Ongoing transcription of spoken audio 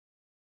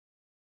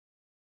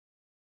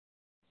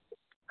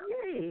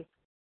Yay.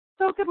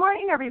 So good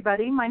morning,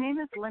 everybody. My name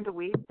is Linda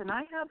Weitz, and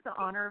I have the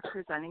honor of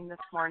presenting this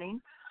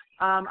morning.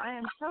 I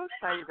am so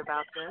excited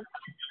about this.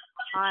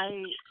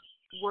 I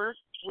work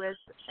with,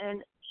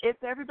 and if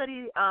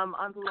everybody on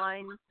the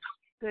line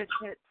could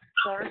hit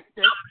 *6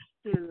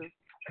 to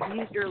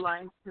mute your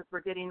lines because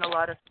we're getting a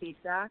lot of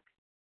feedback.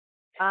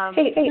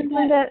 Hey,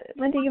 Linda,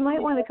 you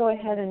might want to go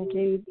ahead and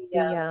do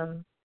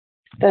the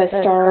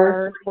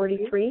star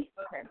 43.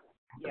 Okay.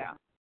 Yeah.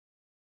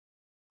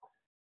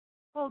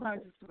 Hold on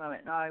just a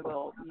moment, and I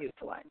will mute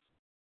the lines.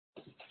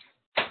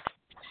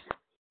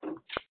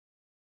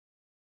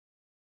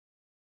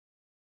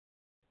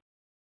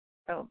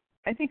 Oh,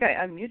 I think I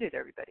unmuted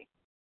everybody.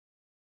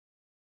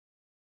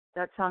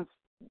 That sounds.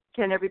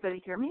 Can everybody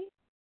hear me?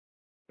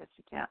 Yes,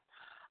 you can.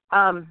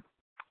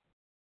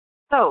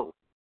 So,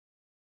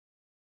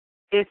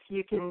 if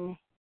you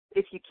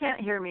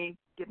can't hear me,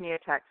 give me a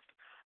text.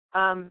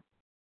 So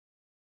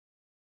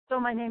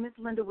my name is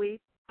Linda Weitz.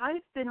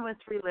 I've been with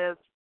Relive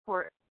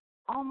for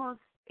almost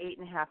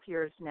 8.5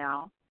 years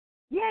now.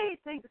 Yay!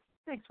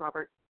 Thanks,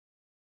 Robert.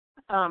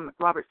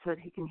 Robert said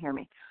he can hear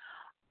me.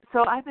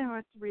 So I've been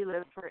with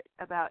Relive for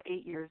about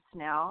 8 years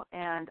now,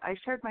 and I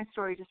shared my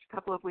story just a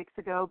couple of weeks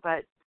ago,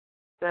 but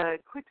the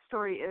quick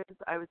story is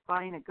I was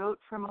buying a goat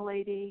from a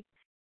lady,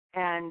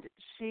 and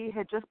she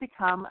had just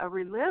become a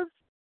Relive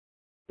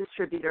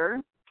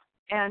distributor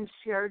and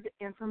shared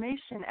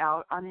information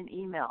out on an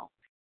email.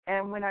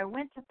 And when I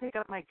went to pick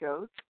up my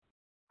goat,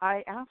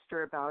 I asked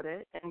her about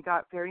it and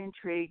got very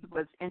intrigued,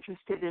 was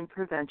interested in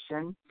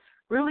prevention,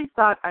 really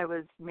thought I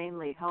was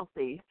mainly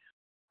healthy.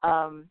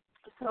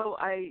 So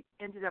I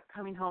ended up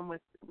coming home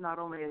with not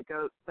only a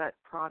goat, but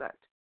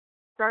product.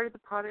 Started the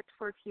product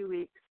for a few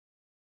weeks,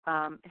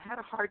 had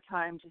a hard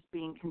time just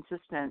being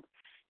consistent.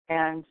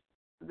 And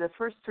the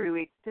first 3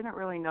 weeks didn't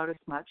really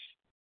notice much,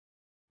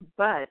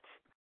 but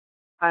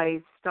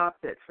I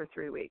stopped it for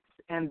 3 weeks.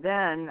 And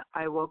then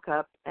I woke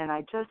up and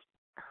I just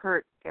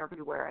hurt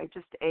everywhere. I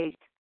just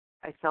ached.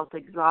 I felt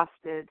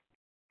exhausted.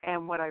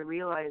 And what I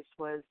realized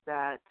was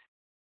that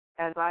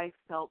as I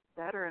felt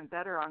better and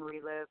better on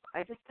Relive,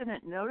 I just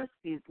didn't notice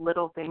these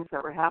little things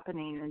that were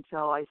happening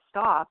until I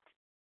stopped,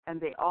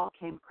 and they all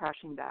came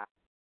crashing back.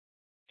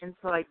 And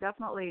so I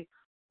definitely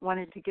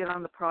wanted to get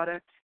on the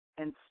product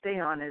and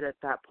stay on it at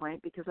that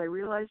point because I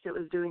realized it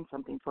was doing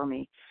something for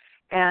me.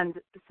 And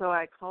so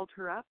I called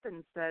her up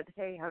and said,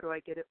 hey, how do I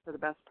get it for the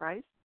best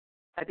price?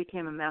 I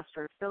became a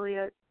master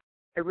affiliate.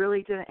 I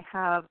really didn't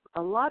have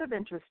a lot of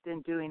interest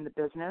in doing the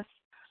business,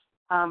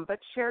 but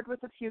shared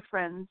with a few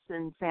friends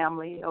and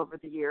family over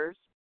the years.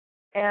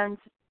 And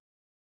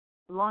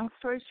long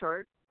story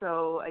short,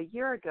 so a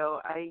year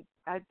ago,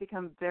 I've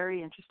become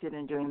very interested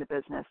in doing the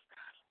business.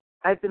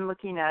 I've been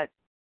looking at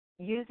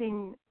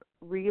using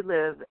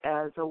Relive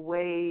as a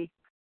way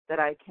that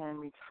I can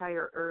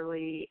retire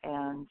early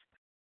and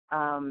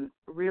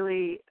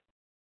really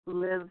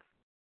live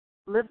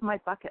my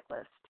bucket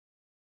list,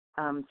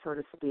 so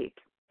to speak.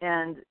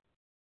 And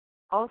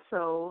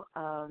also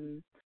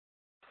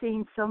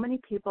seeing so many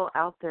people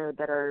out there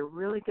that are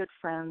really good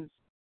friends,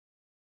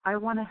 I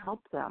want to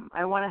help them.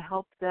 I want to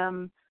help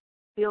them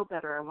feel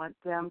better. I want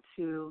them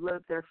to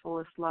live their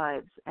fullest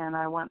lives. And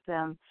I want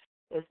them,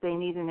 if they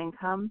need an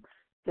income,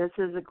 this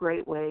is a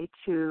great way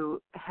to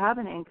have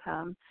an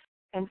income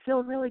and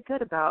feel really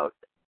good about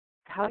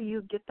how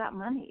you get that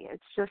money.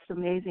 It's just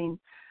amazing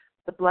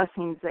the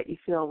blessings that you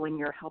feel when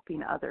you're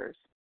helping others.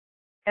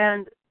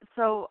 And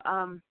so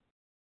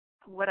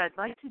what I'd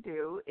like to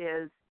do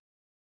is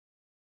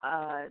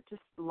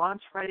just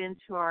launch right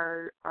into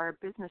our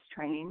business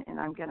training, and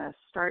I'm going to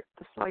start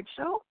the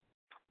slideshow.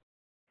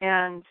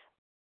 And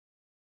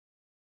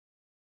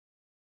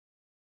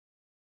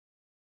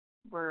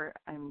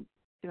I'm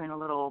doing a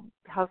little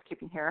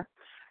housekeeping here.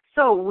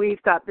 So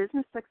we've got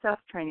business success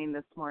training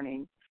this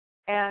morning,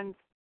 and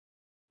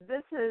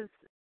this is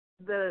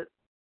the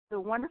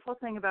wonderful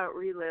thing about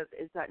Relive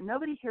is that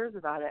nobody hears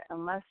about it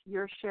unless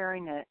you're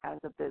sharing it as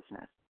a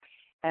business.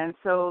 And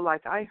so,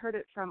 like, I heard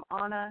it from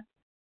Anna,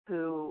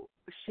 who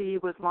she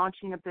was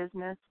launching a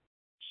business.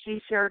 She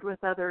shared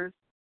with others.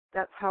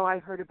 That's how I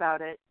heard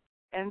about it.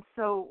 And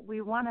so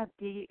we want to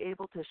be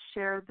able to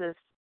share this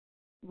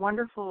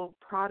wonderful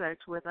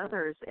product with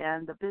others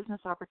and the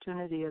business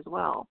opportunity as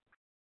well.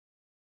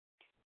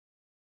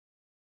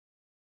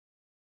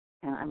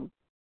 And I'm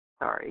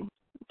sorry, I'm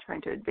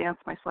trying to advance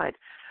my slide.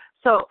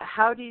 So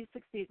how do you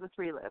succeed with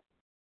Relive?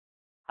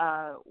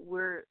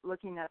 We're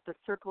looking at the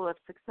circle of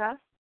success.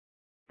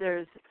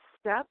 There's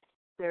steps.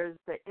 There's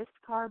the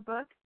ISCAR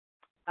book,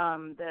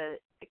 the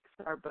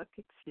IXAR book,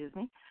 excuse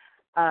me.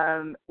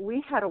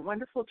 We had a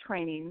wonderful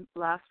training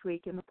last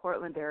week in the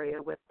Portland area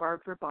with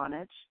Barbara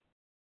Bonich,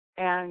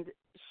 and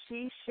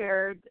she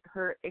shared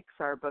her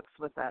IXAR books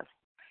with us.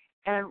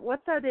 And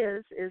what that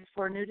is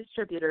for new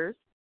distributors,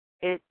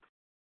 I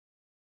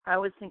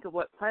always think of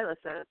what Phyla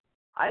says,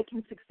 I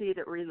can succeed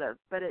at Relive,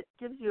 but it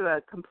gives you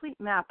a complete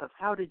map of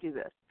how to do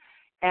this.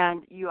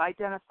 And you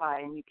identify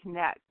and you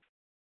connect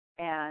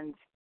and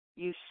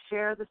you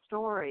share the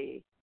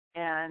story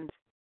and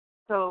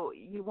So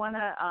you want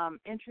to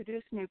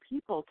introduce new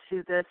people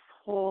to this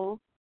whole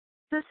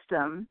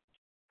system,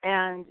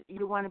 and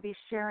you want to be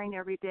sharing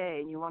every day,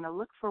 and you want to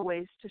look for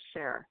ways to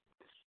share.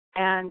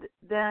 And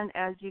then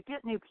as you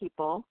get new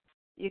people,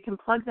 you can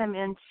plug them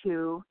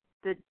into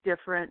the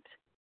different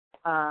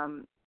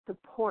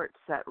supports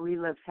that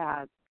Relive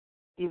has.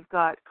 You've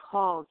got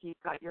calls,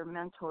 you've got your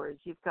mentors,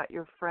 you've got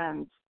your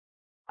friends.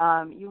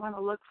 You want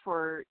to look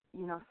for,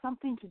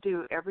 something to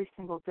do every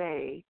single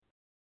day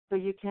so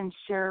you can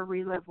share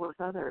Relive with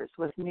others,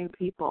 with new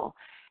people.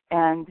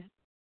 And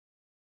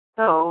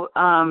so,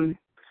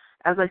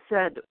 as I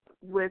said,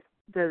 with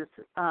this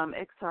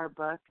XR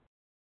book,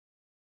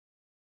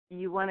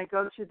 you want to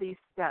go through these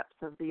steps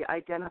of the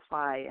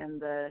identify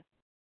and the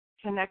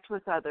connect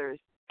with others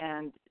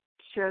and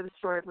share the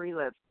story of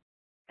Relive.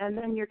 And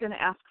then you're going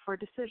to ask for a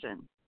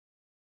decision.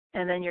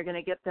 And then you're going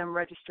to get them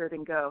registered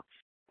and go.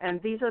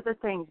 And these are the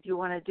things you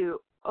want to do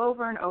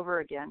over and over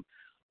again.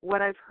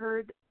 What I've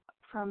heard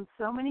from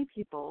so many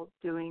people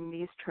doing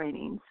these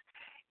trainings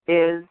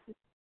is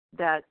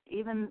that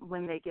even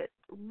when they get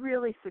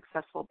really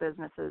successful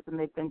businesses and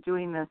they've been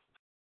doing this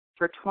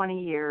for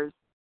 20 years,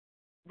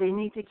 they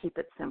need to keep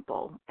it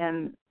simple.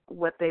 And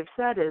what they've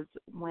said is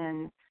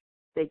when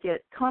they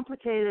get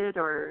complicated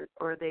or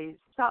they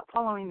stop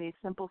following these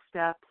simple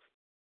steps,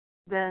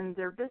 then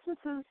their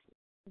businesses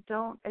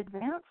don't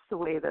advance the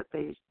way that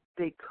they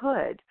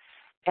could.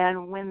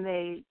 And when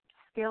they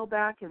scale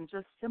back and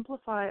just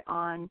simplify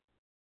on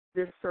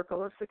this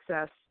circle of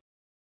success,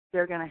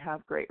 they're going to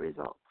have great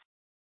results.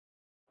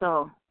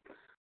 So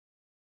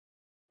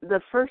the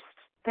first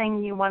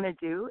thing you want to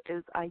do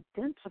is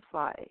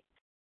identify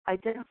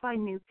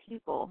new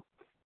people.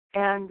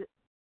 And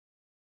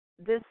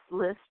this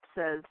list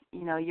says,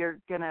 you're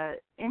going to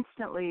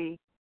instantly,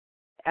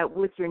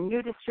 with your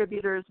new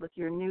distributors, with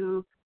your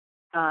new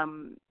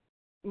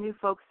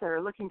folks that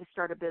are looking to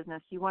start a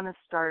business, you want to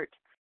start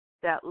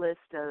that list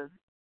of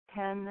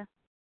 10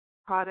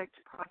 product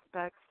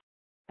prospects,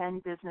 10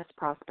 business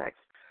prospects.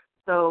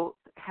 So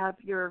have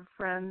your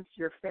friends,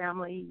 your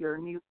family, your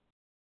new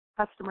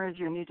customers,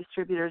 your new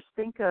distributors,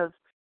 think of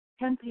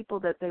 10 people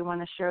that they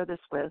want to share this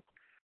with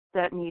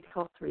that need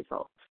health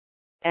results,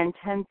 and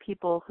 10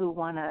 people who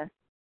want to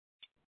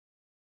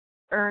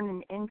earn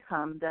an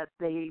income that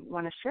they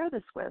want to share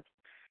this with.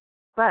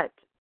 But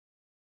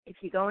if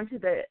you go into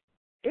the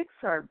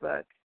XR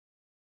book,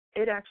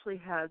 it actually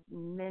has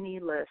many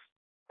lists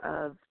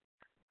of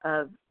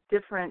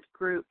different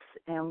groups,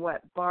 and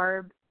what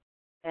Barb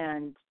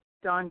and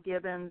Don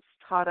Gibbons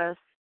taught us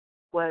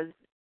was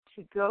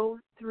to go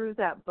through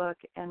that book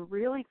and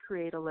really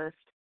create a list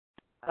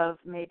of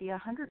maybe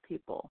 100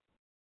 people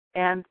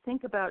and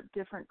think about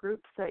different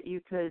groups that you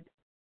could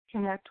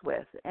connect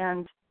with.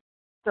 And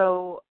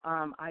so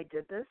I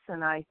did this,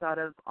 and I thought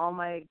of all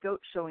my goat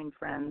showing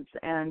friends,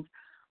 and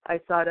I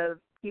thought of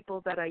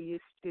people that I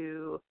used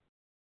to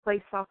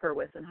play soccer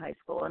with in high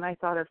school, and I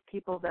thought of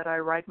people that I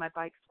ride my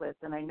bikes with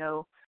and I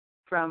know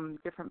from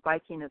different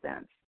biking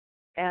events.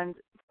 And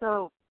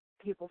so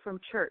people from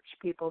church,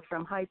 people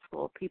from high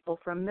school, people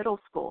from middle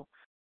school,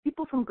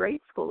 people from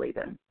grade school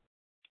even.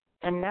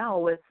 And now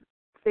with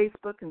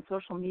Facebook and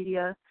social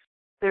media,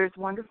 there's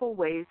wonderful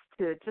ways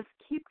to just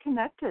keep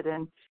connected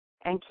and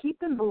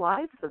keep in the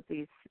lives of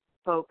these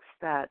folks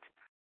that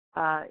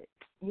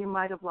you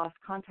might have lost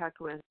contact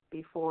with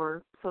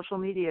before social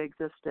media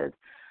existed.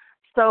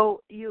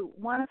 So you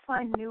want to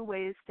find new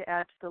ways to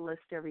add to the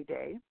list every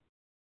day,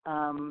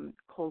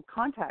 cold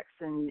contacts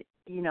and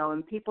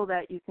people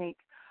that you think,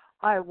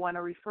 I want a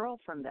referral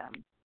from them.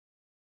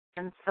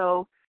 And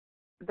so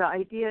the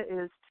idea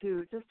is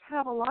to just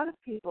have a lot of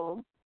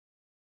people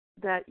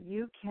that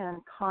you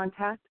can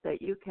contact,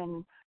 that you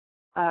can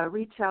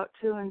reach out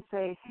to and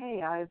say,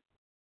 hey,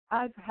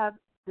 I've had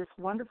this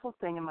wonderful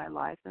thing in my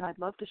life, and I'd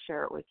love to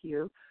share it with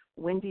you.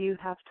 When do you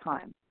have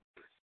time?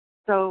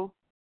 So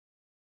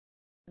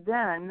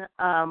then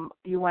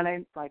you want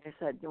to, like I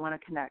said, you want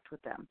to connect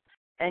with them.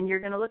 And you're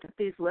going to look at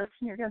these lists,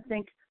 and you're going to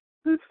think,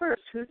 who's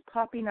first? Who's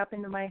popping up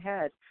into my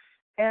head?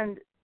 And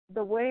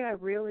the way I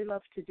really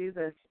love to do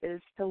this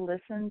is to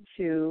listen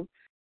to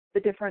the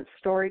different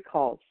story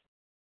calls.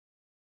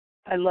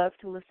 I love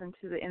to listen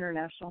to the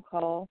international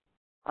call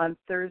on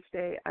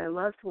Thursday. I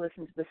love to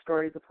listen to the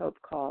Stories of Hope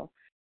call.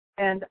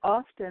 And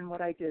often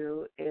what I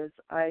do is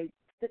I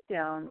sit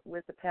down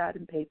with a pad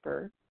and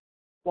paper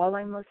while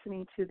I'm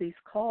listening to these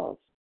calls,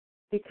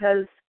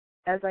 because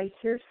as I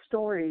hear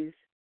stories,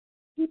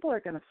 people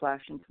are going to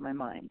flash into my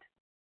mind.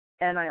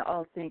 And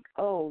I'll think,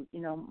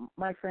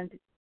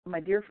 my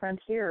dear friend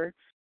here,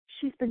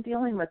 she's been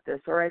dealing with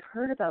this, or I've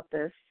heard about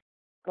this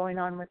going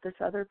on with this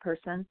other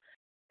person.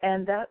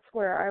 And that's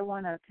where I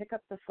want to pick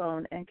up the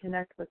phone and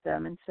connect with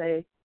them and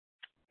say,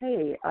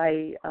 hey,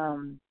 I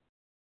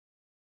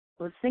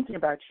was thinking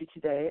about you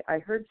today. I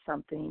heard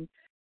something,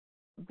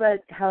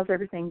 but how's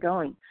everything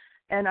going?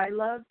 And I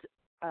loved,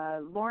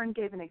 Lauren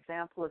gave an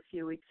example a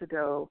few weeks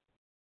ago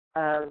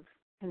of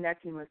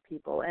connecting with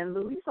people, and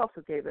Louise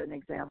also gave an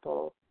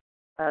example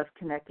of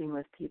connecting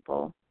with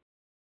people.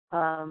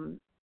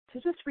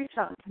 to just reach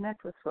out and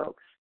connect with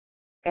folks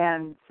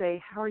and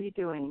say, how are you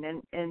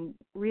doing? And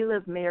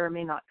Relive may or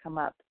may not come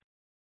up.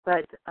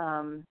 But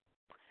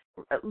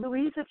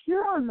Louise, if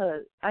you're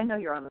I know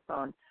you're on the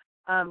phone,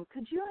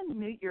 could you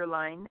unmute your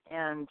line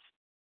and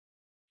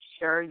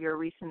share your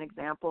recent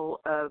example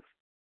of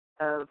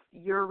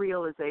your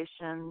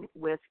realization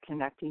with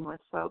connecting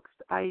with folks?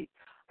 I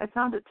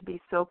found it to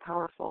be so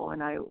powerful,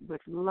 and I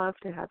would love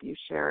to have you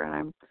share, and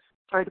I'm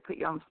sorry to put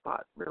you on the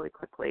spot really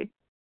quickly.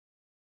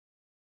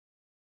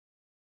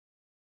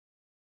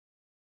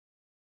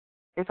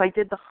 If I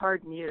did the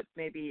hard mute,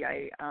 maybe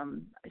I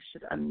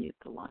should unmute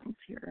the lines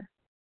here.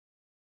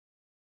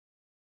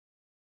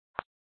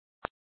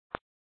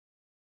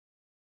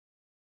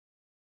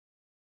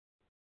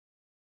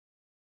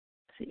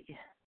 Let's see.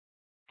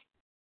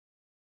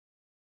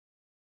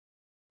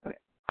 Okay.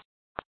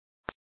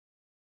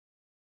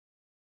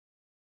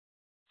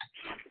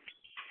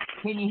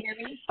 Can you hear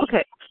me?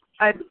 Okay.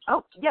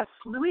 Yes,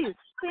 Louise.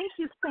 Thank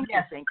you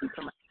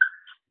so much.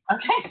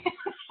 Okay.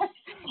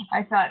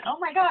 I thought, oh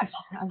my gosh.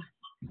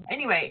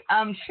 Anyway,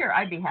 sure,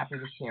 I'd be happy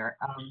to share.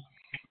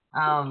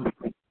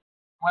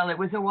 Well, it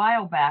was a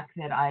while back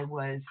that I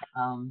was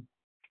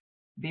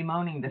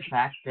bemoaning the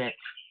fact that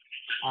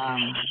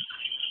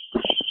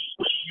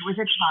there was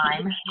a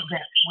time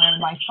that when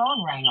my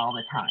phone rang all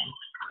the time,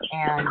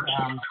 and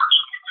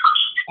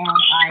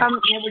I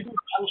would just.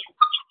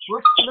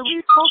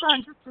 Louise, hold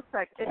on just a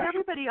sec. If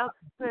everybody else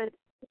could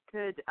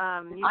mute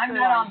I'm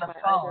not on the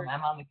phone.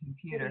 I'm on the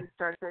computer.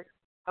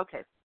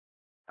 Okay.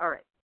 All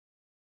right.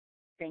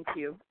 Thank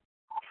you.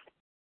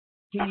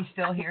 Can you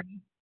still hear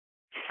me?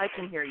 I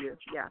can hear you.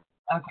 Yeah.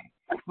 Okay.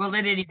 Well,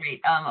 at any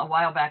rate, a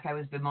while back I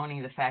was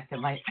bemoaning the fact that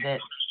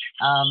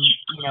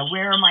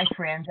where are my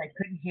friends? I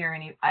couldn't hear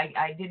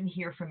I didn't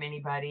hear from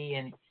anybody,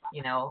 and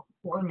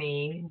poor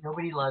me,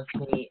 nobody loves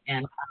me,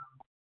 and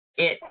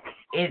it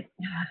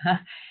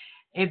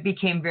it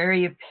became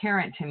very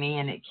apparent to me,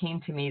 and it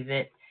came to me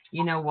that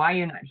why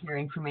you're not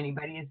hearing from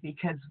anybody is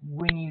because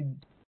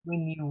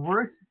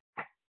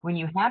when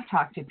you have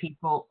talked to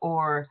people,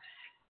 or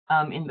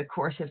in the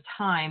course of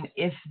time,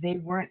 if they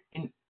weren't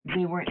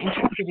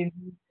interested in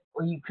you,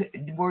 or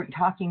weren't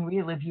talking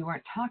Relive, you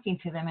weren't talking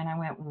to them. And I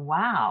went,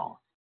 wow,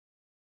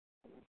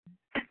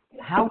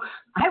 how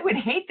I would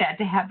hate that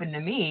to happen to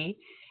me.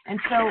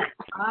 And so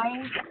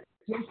I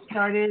just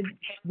started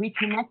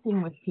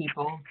reconnecting with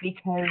people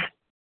because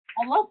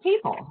I love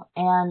people,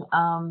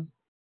 and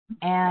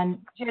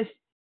just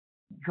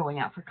going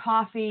out for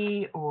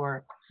coffee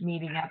or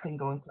meeting up and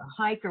going for a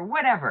hike or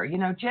whatever,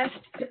 just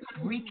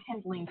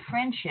rekindling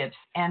friendships.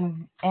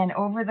 And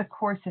over the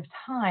course of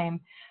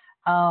time,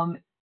 and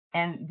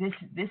this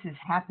is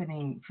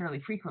happening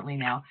fairly frequently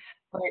now,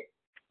 but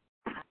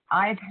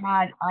I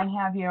have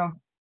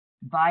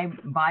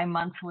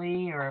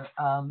bi-monthly or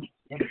once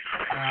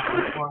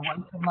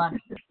a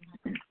month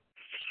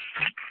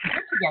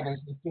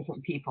get-togethers with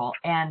different people,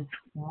 and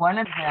one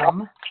of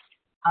them,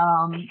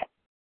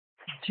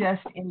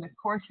 just in the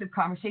course of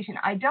conversation,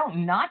 I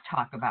don't not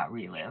talk about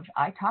Relive.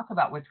 I talk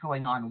about what's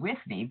going on with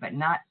me, but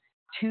not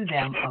to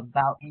them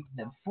about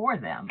Relive for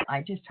them.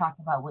 I just talk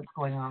about what's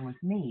going on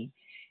with me.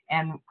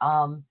 And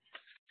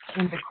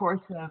in the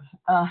course of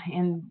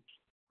in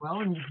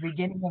the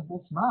beginning of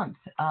this month,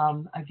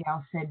 a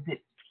gal said that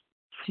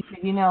she said,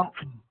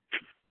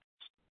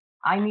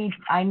 I need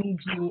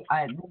you.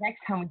 The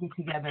next time we get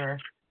together,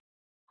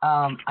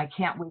 I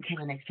can't wait till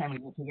the next time we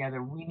get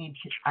together.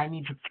 I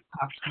need to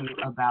talk to you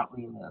about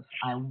Relive.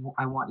 I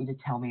want you to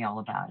tell me all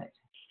about it.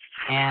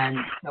 And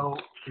so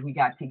we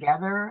got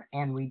together,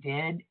 and we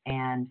did,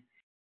 and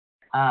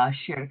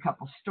shared a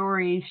couple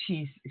stories.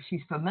 She's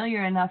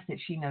familiar enough that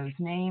she knows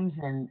names,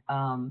 and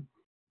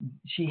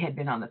she had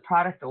been on the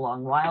product a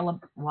long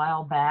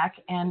while back,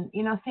 and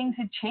things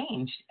had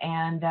changed.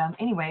 And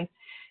anyway,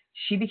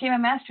 she became a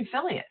master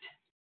affiliate,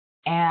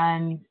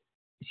 and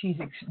she's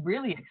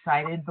really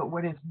excited. But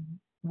what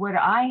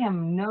I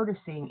am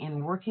noticing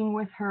in working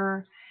with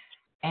her,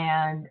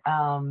 and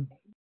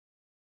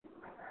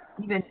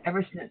even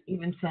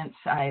since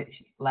I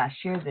last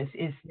shared this,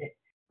 is that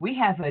we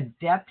have a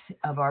depth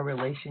of our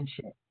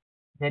relationship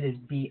that is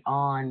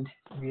beyond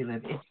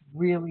Relive. It's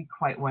really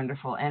quite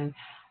wonderful, and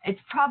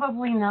it's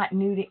probably not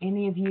new to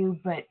any of you,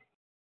 but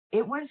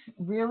it was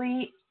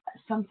really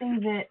something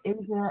that it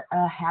was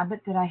a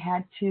habit that I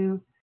had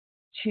to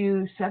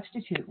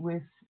substitute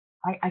with.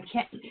 I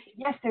can't.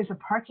 Yes, there's a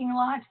parking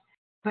lot,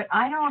 but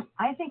I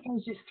think I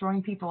was just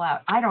throwing people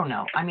out. I don't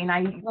know. I mean,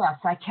 I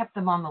kept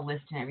them on the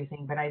list and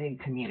everything, but I didn't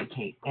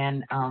communicate.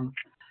 And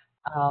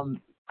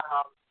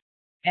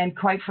and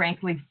quite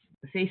frankly,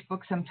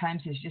 Facebook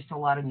sometimes is just a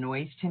lot of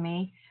noise to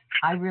me.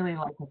 I really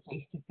like a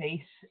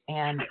face-to-face,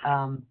 and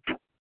I'm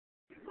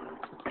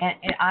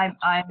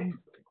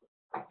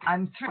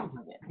thrilled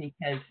with it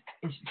because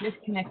it's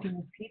just connecting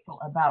with people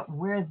about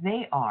where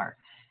they are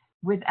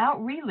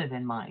without Relive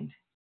in mind.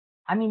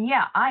 I mean,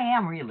 yeah, I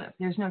am Relive.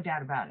 There's no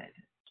doubt about it.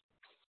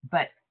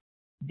 But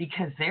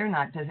because they're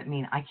not doesn't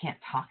mean I can't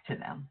talk to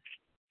them.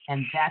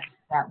 And that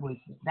was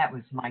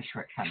my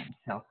shortcoming.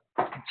 So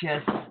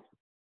just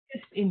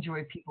just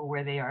enjoy people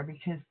where they are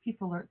because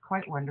people are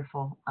quite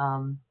wonderful.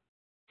 And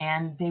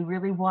they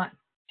really want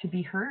to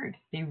be heard.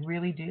 They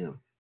really do.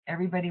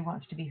 Everybody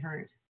wants to be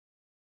heard.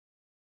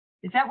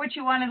 Is that what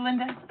you wanted,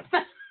 Linda?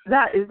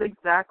 That is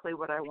exactly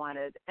what I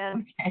wanted.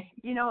 And, okay.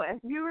 As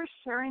you were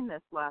sharing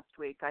this last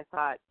week, I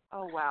thought,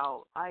 oh,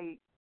 wow, I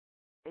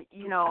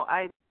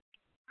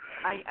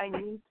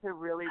need to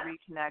really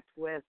reconnect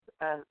with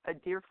a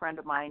dear friend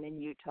of mine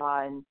in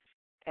Utah,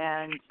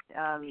 and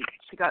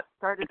she got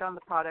started on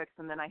the products,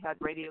 and then I had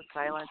radio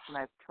silence, and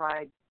I've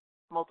tried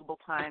multiple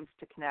times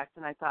to connect,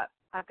 and I thought,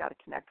 I've got to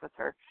connect with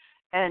her.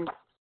 And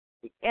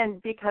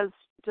because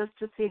just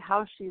to see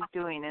how she's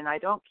doing, and I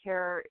don't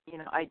care,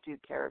 I do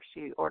care if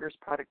she orders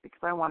product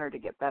because I want her to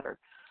get better,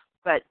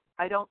 but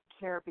I don't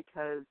care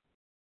because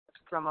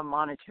from a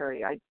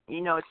monetary,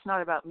 it's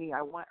not about me.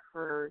 I want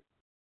her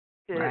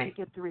to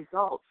get the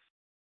results.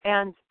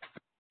 And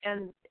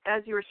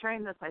as you were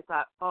sharing this, I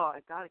thought, oh,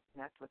 I've got to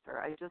connect with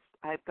her.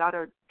 I've got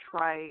to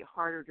try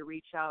harder to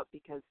reach out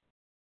because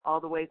all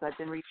the ways I've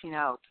been reaching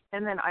out.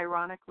 And then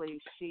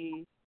ironically,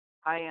 she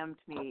IM'd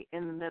me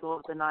in the middle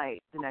of the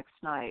night the next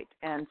night.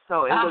 And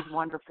so it was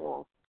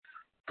wonderful.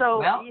 So,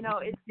 well,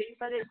 it's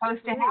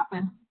supposed to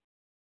happen.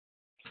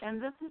 And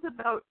this is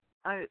about,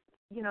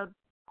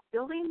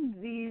 building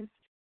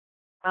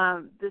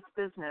this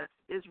business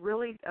is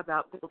really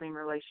about building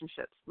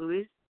relationships.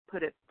 Louise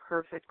put it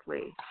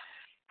perfectly.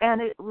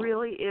 And it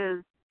really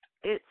is,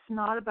 it's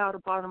not about a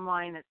bottom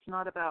line. It's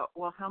not about,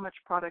 well, how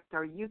much product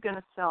are you going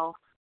to sell?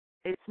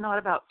 It's not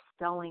about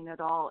selling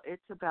at all.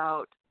 It's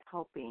about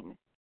helping.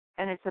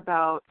 And it's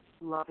about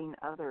loving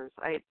others.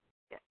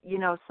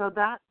 So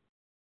that's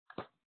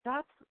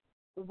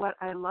what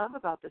I love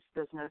about this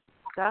business.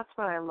 That's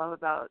what I love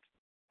about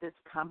this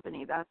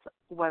company. That's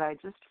what I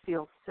just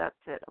feel sets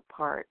it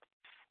apart.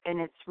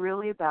 And it's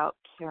really about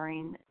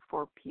caring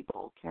for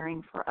people,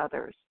 caring for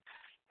others.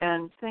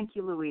 And thank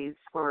you, Louise,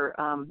 for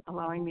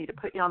allowing me to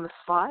put you on the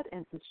spot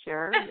and to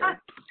share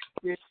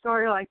your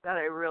story like that.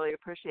 I really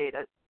appreciate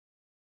it.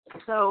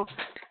 So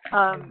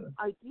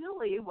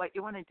ideally, what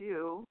you want to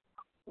do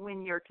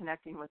when you're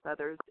connecting with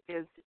others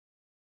is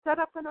set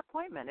up an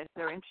appointment. If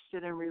they're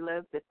interested in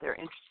Relive, if they're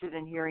interested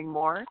in hearing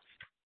more,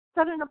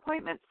 set an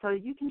appointment so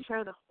you can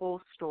share the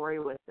whole story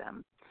with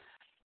them.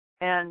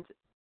 And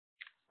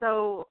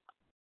so,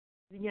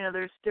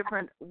 there's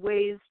different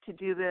ways to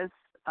do this.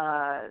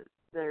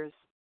 There's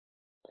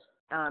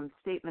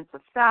statements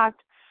of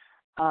fact.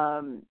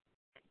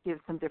 Give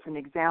some different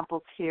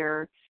examples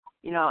here.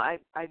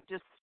 I've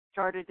just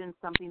started in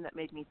something that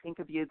made me think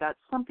of you. That's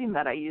something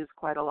that I use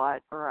quite a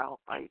lot, or I'll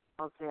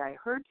say I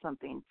heard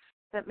something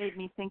that made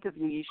me think of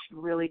you. You should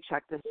really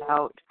check this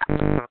out.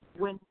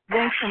 When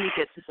can we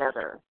get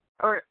together?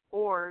 Or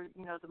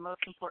the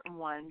most important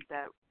one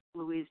that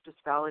Louise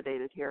just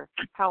validated here.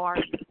 How are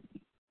you?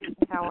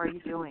 How are you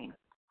doing?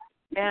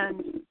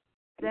 And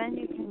then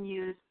you can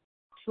use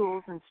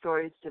tools and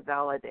stories to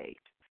validate.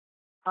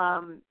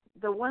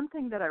 The one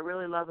thing that I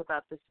really love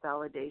about this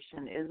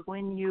validation is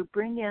when you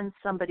bring in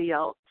somebody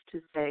else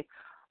to say,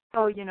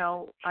 oh,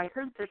 I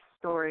heard this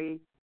story.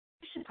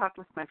 You should talk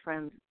with my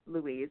friend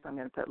Louise. I'm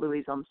going to put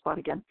Louise on the spot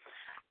again.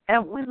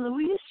 And when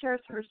Louise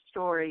shares her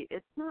story,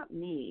 it's not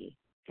me.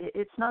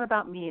 It's not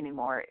about me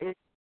anymore.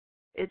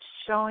 It's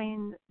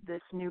showing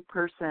this new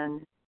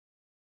person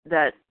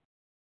that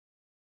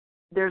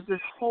there's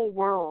this whole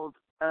world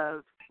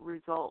of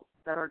results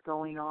that are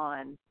going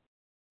on,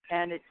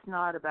 and it's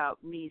not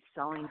about me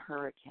selling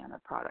her a can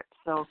of product.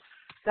 So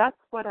that's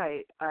what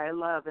I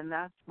love, and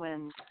that's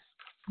when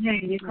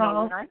when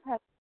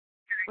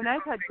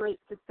I've had great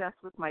success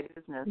with my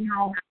business,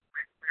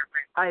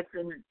 I've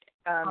been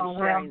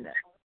sharing this.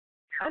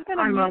 I'm going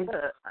to mute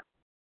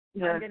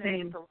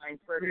the line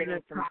for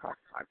getting some talk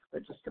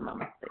for just a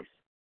moment, please.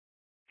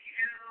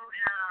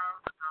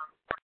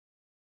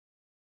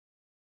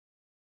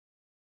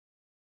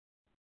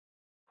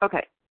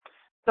 Okay.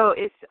 So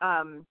if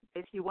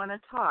you want to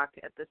talk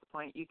at this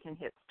point, you can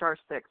hit *6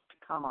 to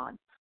come on.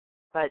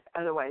 But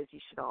otherwise, you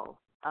should all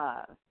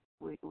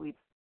we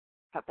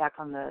cut back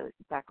on the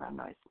background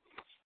noise.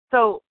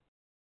 So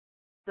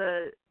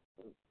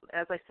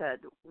as I said,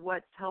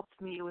 what's helped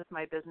me with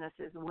my business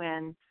is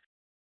when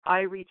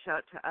I reach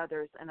out to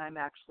others and I'm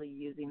actually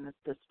using the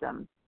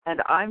system.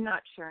 And I'm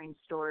not sharing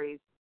stories,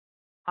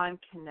 I'm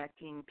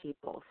connecting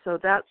people. So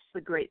that's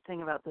the great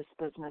thing about this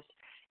business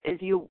is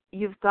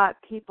you've got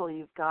people,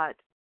 you've got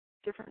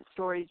different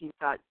stories, you've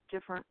got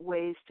different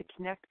ways to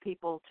connect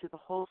people to the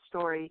whole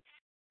story,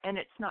 and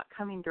it's not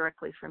coming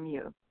directly from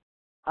you.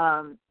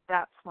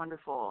 That's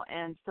wonderful.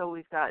 And so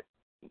we've got,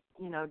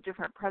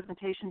 different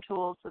presentation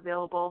tools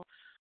available,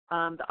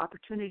 the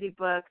opportunity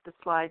book, the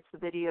slides, the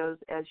videos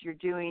as you're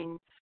doing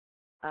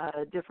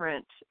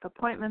different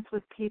appointments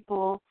with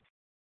people.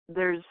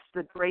 There's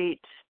the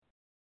great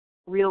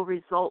Real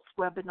Results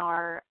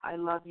webinar. I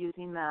love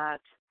using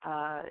that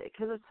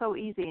because it's so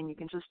easy, and you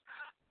can just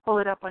pull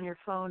it up on your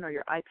phone or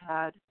your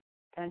iPad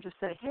and just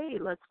say, hey,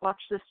 let's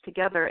watch this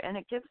together. And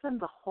it gives them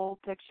the whole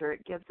picture.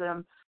 It gives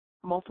them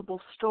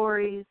multiple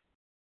stories.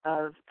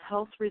 of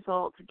health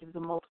results. It gives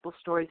them multiple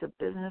stories of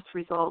business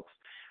results.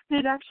 And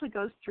it actually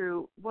goes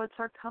through what's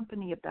our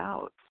company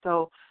about.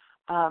 So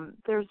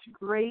there's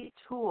great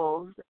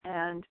tools,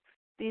 and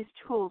these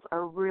tools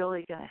are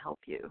really going to help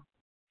you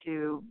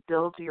to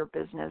build your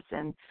business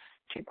and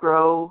to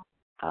grow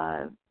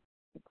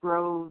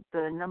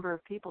the number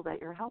of people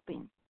that you're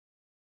helping.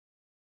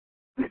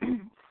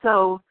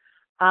 So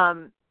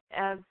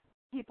as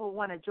people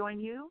want to join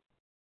you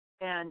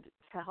and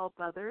to help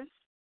others,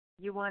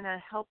 you want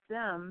to help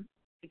them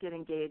to get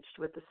engaged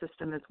with the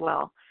system as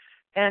well.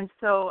 And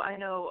so I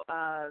know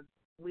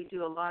we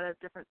do a lot of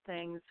different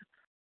things.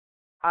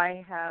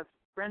 I have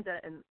Brenda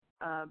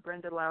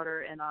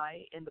Lauder and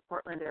I in the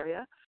Portland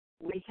area.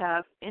 We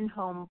have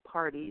in-home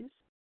parties.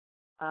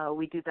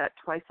 We do that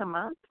twice a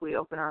month. We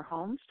open our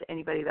homes to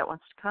anybody that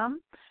wants to come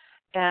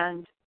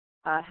and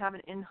have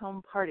an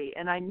in-home party.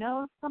 And I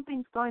know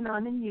something's going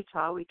on in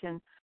Utah. We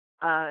can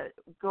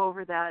go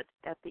over that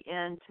at the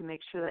end to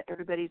make sure that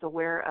everybody's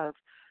aware of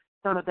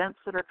some events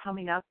that are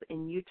coming up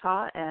in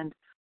Utah, and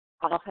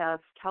I'll have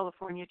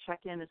California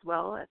check in as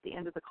well at the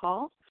end of the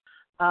call.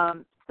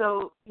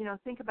 So,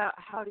 think about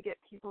how to get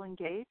people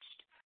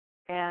engaged.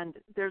 And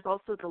there's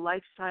also the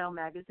Lifestyle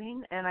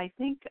magazine. And I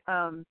think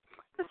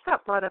this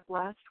got brought up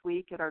last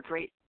week at our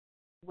great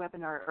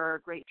webinar or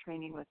our great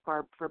training with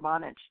Barb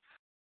Vermonich.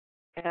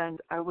 And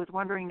I was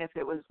wondering if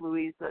it was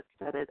Louise that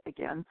said it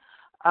again.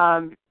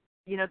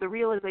 The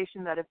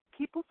realization that if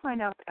people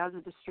sign up as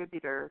a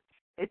distributor,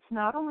 it's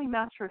not only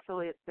master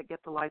affiliates that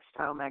get the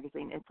Lifestyle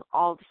magazine, it's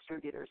all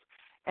distributors.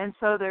 And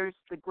so there's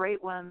the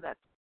great one that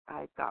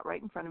I've got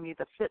right in front of me,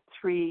 the Fit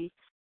 3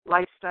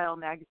 Lifestyle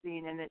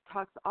magazine, and it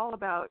talks all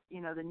about,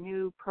 the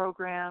new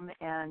program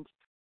and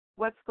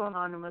what's going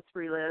on in Let's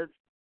Relive.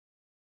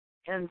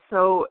 And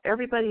so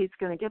everybody's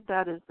going to get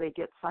that as they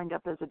get signed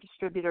up as a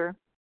distributor.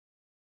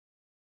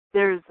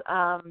 There's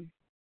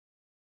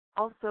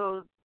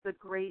also the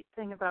great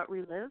thing about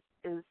Relive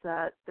is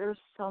that there's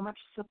so much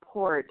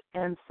support.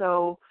 And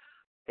so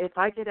if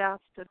I get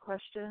asked a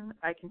question,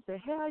 I can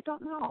say, hey, I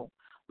don't know.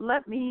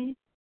 Let me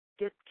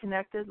get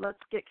connected. Let's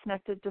get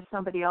connected to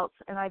somebody else,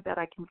 and I bet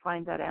I can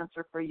find that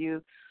answer for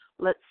you.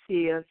 Let's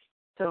see if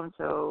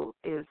so-and-so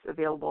is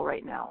available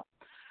right now.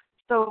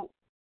 So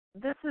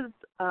this is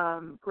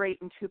great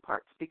in two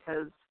parts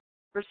because,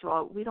 first of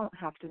all, we don't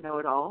have to know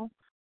it all.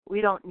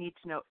 We don't need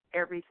to know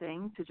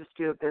everything to just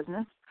do a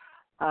business.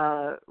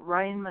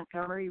 Ryan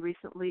Montgomery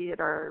recently at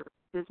our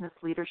business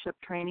leadership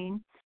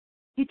training,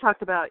 he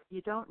talked about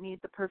you don't need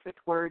the perfect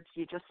words,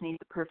 you just need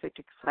the perfect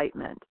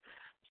excitement.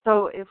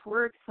 So if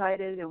we're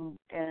excited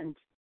and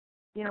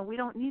we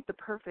don't need the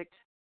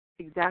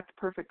exact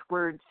perfect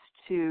words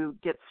to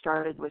get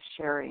started with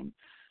sharing.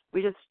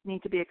 We just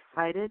need to be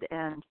excited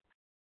and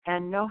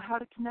know how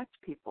to connect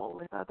people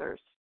with others.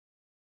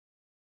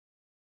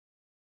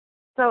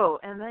 So,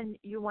 and then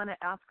you want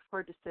to ask for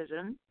a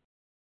decision,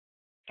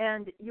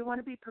 and you want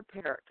to be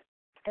prepared.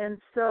 And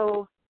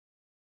so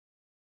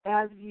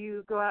as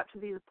you go out to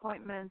these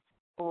appointments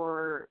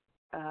or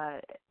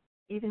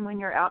even when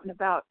you're out and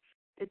about,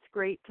 it's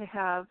great to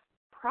have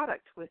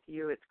product with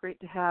you. It's great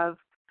to have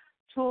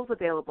tools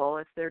available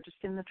if they're just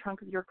in the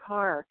trunk of your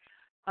car,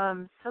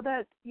 so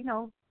that,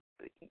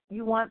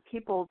 you want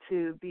people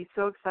to be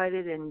so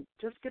excited and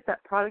just get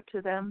that product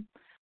to them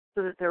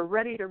so that they're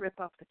ready to rip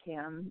off the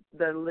can,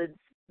 the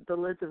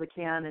lids of the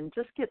can, and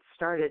just get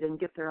started and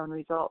get their own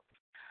results.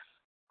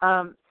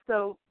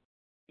 So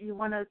you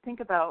want to think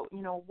about,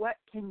 what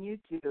can you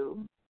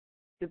do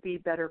to be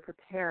better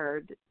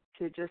prepared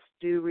to just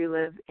do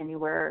Relive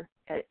anywhere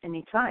at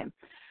any time.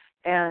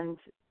 And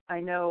I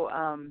know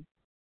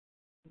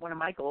one of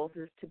my goals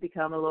is to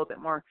become a little bit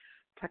more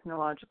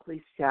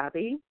technologically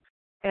savvy.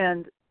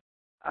 And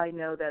I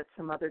know that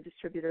some other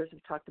distributors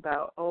have talked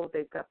about,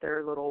 they've got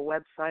their little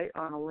website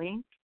on a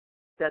link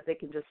that they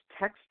can just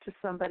text to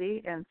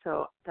somebody. And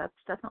so that's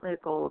definitely a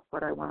goal of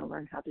what I want to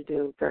learn how to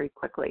do very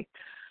quickly.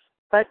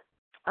 But,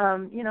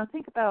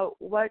 think about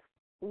what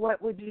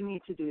would you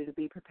need to do to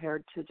be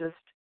prepared to just,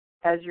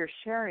 as you're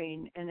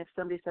sharing, and if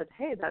somebody said,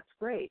 hey, that's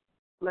great,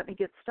 let me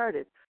get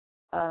started.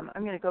 I'm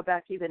going to go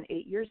back even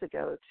 8 years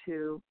ago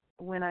to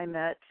when I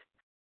met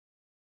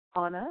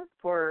Anna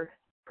for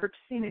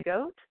purchasing a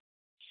goat.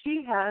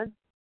 She had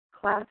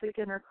Classic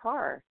in her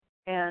car.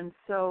 And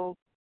so,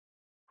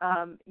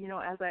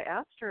 as I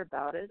asked her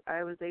about it,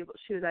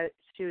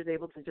 she was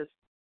able to just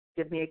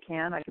give me a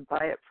can. I could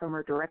buy it from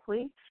her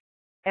directly.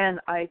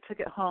 And I took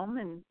it home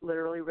and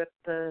literally ripped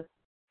the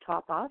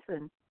top off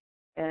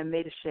and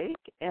made a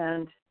shake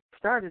and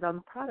started on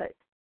the product.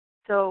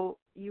 So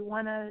you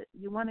want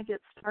to get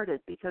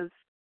started because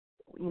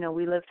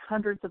we lived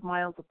hundreds of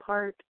miles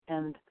apart,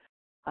 and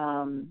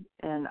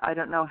I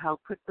don't know how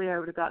quickly I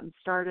would have gotten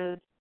started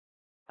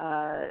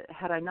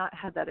had I not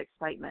had that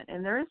excitement.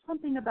 And there is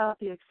something about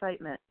the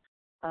excitement.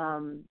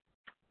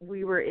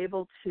 We were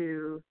able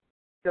to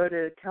go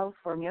to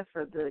California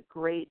for the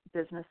great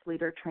business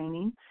leader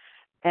training,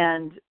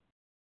 and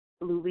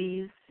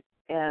Louise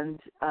and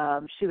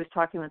she was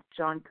talking with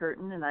John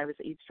Curtin, and I was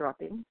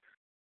eavesdropping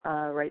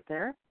right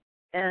there.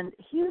 And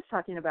he was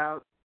talking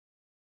about,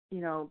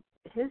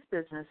 his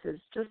business is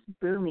just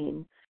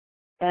booming.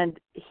 And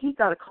he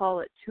got a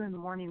call at 2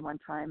 a.m. one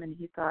time, and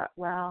he thought,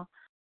 well,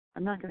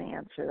 I'm not going to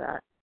answer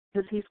that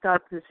because he's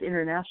got this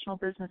international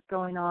business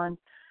going on.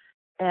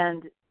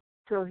 And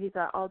so he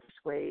thought, I'll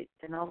just wait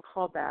and I'll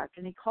call back.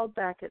 And he called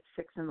back at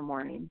 6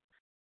 a.m.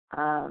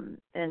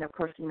 And of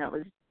course,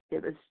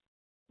 it was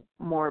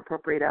more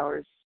appropriate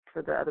hours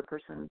for the other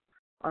person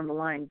on the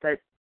line. But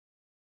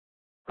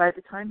by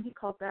the time he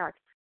called back,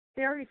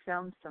 they already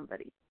found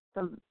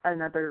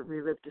another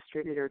Relive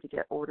distributor to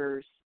get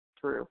orders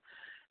through.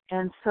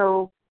 And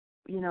so,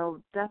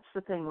 that's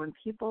the thing. When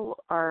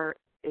people are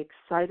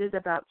excited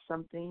about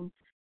something,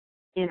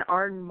 in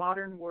our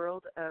modern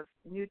world of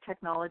new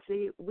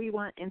technology, we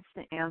want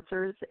instant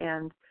answers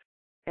and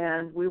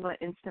we want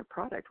instant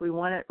product. We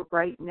want it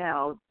right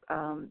now.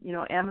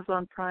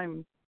 Amazon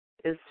Prime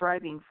is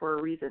thriving for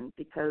a reason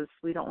because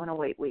we don't want to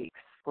wait weeks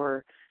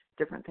for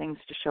different things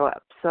to show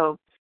up. So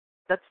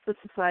that's the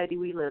society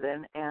we live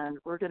in, and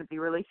we're going to be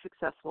really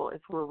successful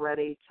if we're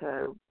ready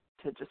to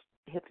just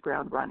hit the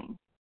ground running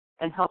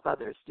and help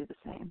others do the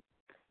same.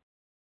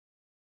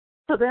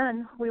 So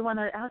then we want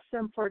to ask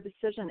them for a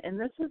decision, and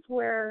this is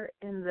where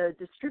in the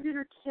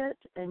distributor kit,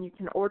 and you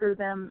can order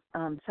them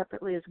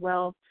separately as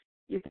well,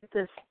 you get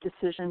this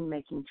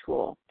decision-making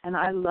tool. And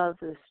I love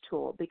this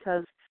tool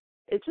because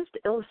it just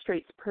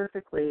illustrates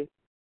perfectly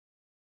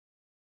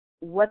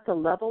what the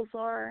levels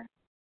are,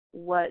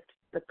 what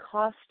the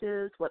cost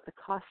is, what the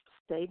cost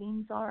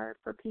savings are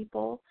for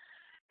people,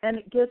 and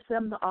it gives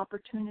them the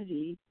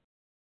opportunity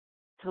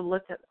to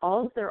look at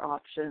all of their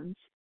options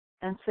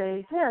and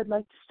say, hey, I'd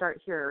like to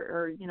start here,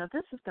 or,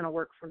 this is going to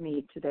work for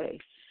me today.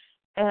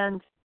 And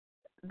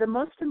the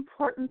most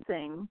important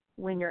thing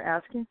when you're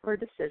asking for a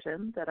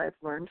decision that I've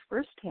learned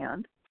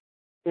firsthand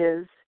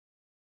is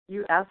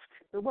you ask,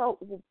 well,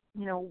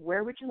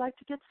 where would you like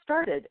to get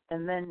started?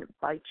 And then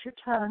bite your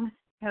tongue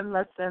and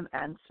let them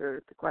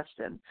answer the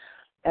question.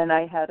 And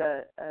I had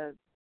a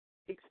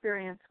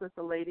experience with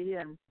a lady,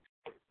 and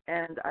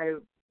I,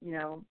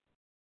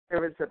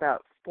 there was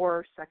about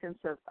 4 seconds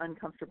of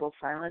uncomfortable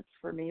silence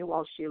for me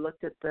while she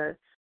looked at the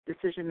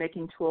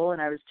decision-making tool,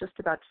 and I was just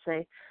about to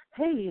say,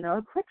 hey,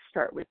 a quick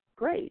start would be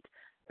great.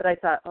 But I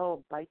thought,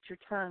 oh, bite your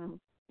tongue.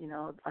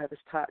 I was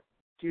taught,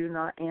 do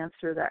not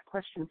answer that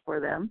question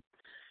for them.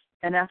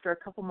 And after a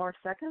couple more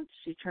seconds,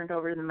 she turned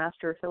over to the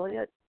master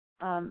affiliate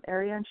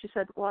area, and she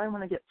said, well, I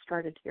want to get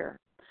started here.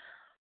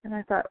 And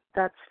I thought,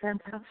 that's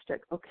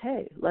fantastic.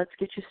 Okay, let's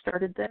get you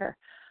started there.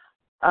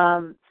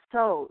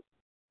 So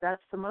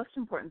that's the most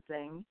important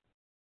thing.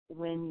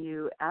 When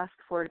you ask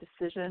for a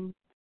decision,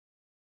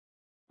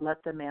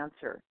 let them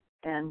answer.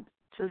 And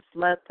just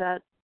let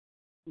that,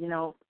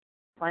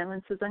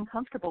 silence is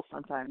uncomfortable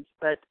sometimes,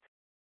 but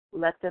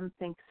let them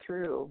think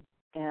through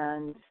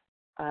and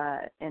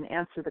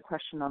answer the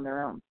question on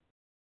their own,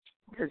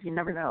 because you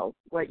never know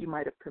what you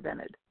might have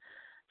prevented.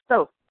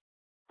 So,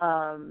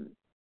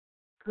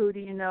 who do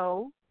you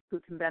know who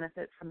can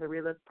benefit from the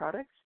Relive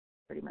products?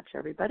 Pretty much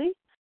everybody.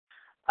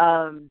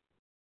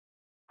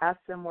 Ask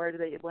them where do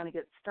they want to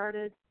get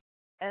started,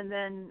 and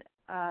then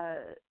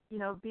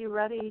be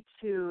ready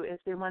to, if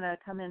they want to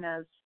come in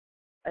as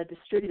a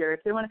distributor,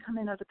 if they want to come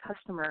in as a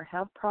customer,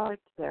 have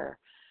product there.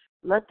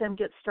 Let them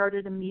get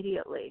started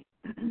immediately.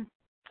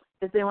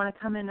 If they want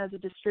to come in as a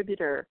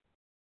distributor,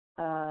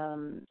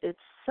 it's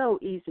so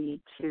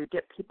easy to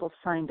get people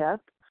signed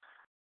up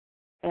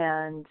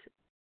and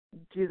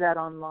do that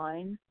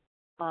online,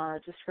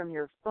 just from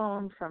your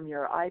phone, from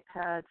your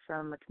iPad,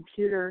 from a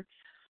computer,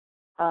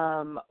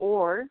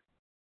 or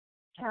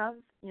have,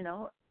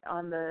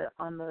 on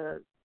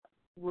the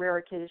rare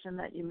occasion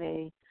that you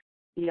may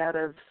be out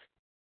of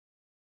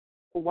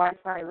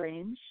Wi-Fi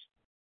range,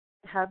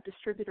 have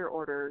distributor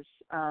orders,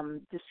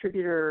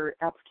 distributor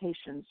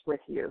applications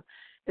with you.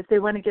 If they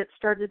want to get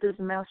started as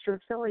a master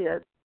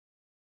affiliate,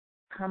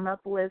 come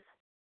up with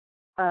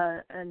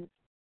an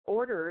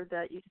order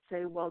that you could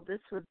say, well,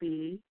 this would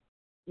be,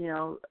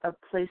 a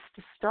place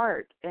to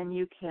start, and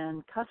you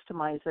can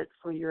customize it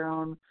for your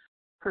own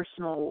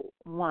personal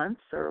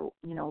wants or,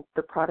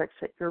 the products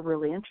that you're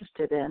really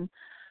interested in,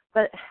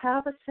 but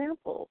have a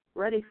sample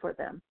ready for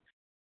them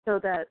so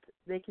that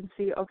they can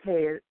see,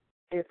 okay,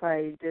 if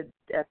I did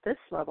at this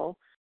level,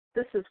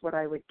 this is what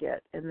I would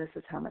get, and this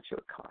is how much it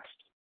would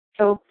cost.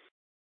 So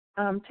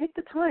take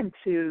the time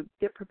to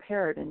get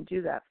prepared and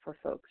do that for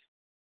folks.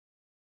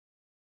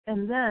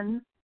 And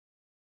then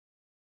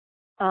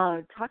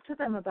talk to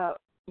them about,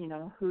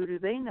 who do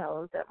they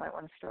know that might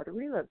want to start a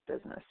Relive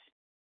business.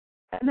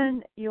 And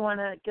then you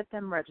want to get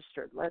them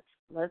registered.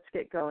 Let's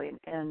get going.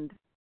 And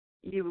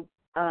you,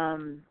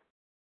 at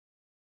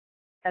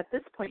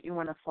this point, you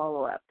want to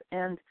follow up.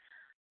 And,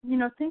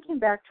 thinking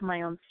back to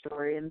my own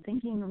story and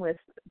thinking with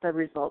the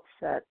results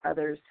that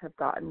others have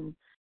gotten,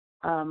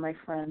 my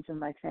friends and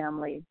my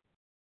family,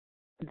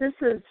 this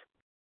is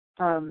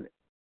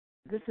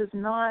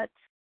not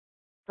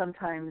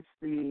sometimes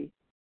the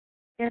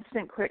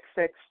instant quick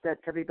fix that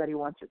everybody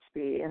wants it to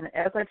be. And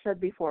as I've said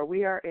before,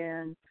 we are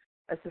in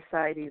a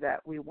society that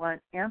we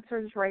want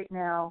answers right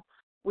now.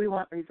 We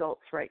want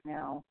results right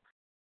now.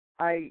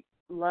 I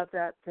love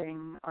that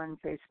thing on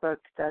Facebook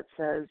that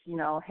says,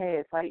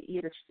 hey, if I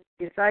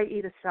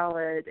eat a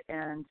salad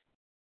and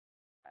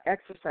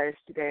exercise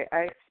today,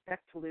 I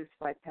expect to lose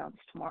 5 pounds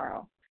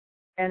tomorrow.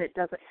 And it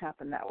doesn't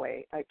happen that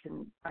way. I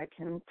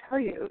can tell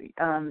you,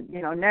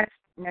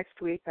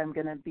 next week I'm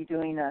going to be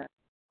doing a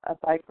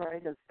bike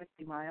ride of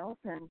 50 miles,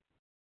 and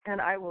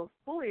I will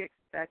fully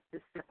expect to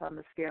step on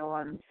the scale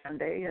on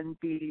Sunday and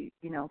be,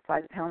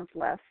 5 pounds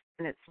less,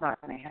 and it's not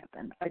going to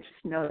happen. I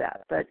just know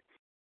that.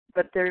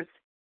 But there's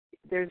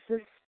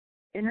this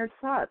inner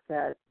thought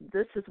that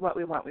this is what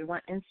we want. We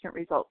want instant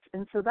results.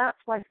 And so that's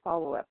why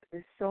follow-up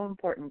is so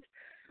important.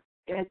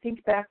 And I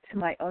think back to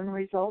my own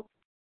results.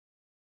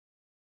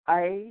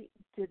 I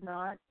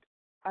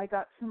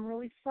got some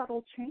really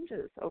subtle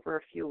changes over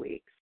a few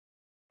weeks,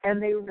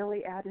 and they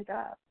really added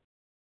up,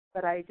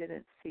 but I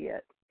didn't see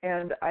it.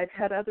 And I've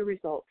had other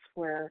results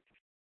where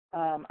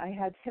I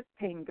had hip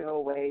pain go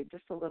away,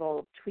 just a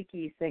little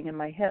tweaky thing in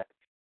my hip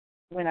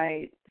when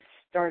I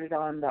started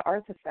on the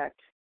Arthefect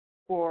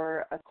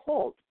for a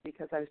cold,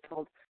 because I was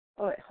told,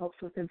 it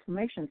helps with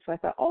inflammation. So I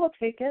thought, I'll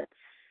take it.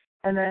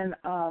 And then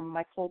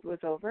my cold was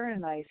over,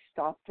 and I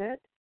stopped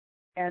it.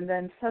 And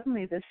then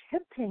suddenly this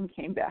hip pain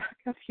came back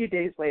a few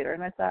days later,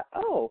 and I thought,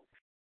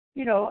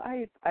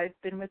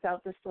 I've been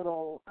without this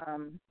little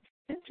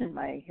stitch in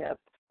my hip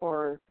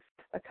for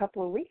a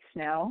couple of weeks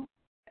now,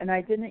 and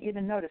I didn't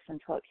even notice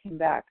until it came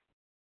back.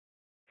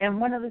 And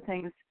one of the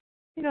things,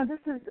 this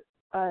is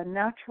a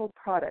natural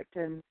product,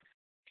 and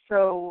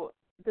so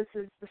this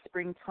is the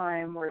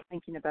springtime. We're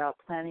thinking about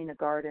planting a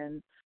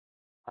garden.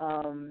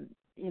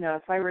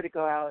 If I were to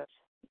go out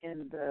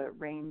in the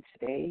rain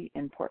today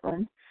in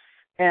Portland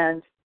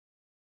and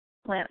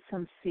plant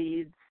some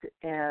seeds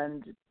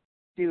and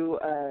do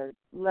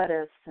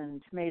lettuce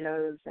and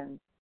tomatoes and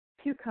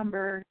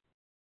cucumber,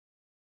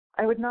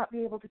 I would not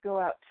be able to go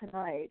out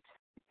tonight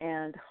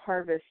and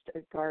harvest a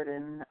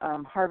garden,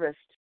 harvest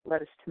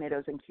lettuce,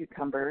 tomatoes, and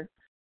cucumber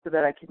so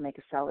that I could make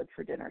a salad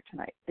for dinner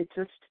tonight. It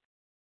just,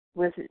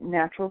 with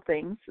natural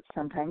things,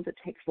 sometimes it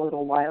takes a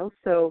little while.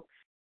 So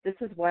this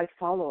is why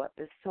follow-up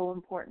is so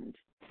important.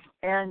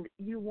 And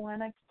you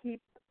want to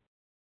keep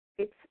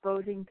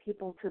exposing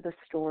people to the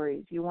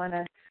stories. You want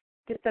to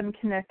get them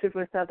connected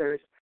with others.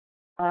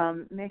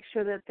 Make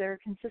sure that they're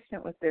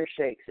consistent with their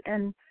shakes,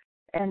 and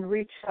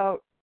reach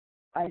out.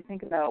 I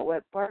think about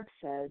what Barb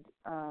said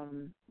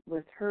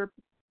with her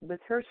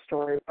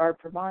story, Barb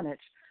Pravanich.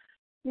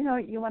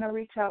 You want to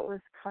reach out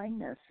with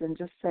kindness and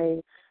just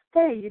say,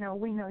 hey,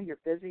 we know you're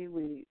busy.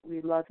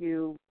 We love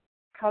you.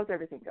 How's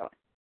everything going?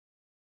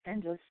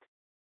 And just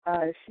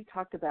she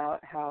talked about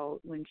how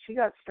when she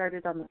got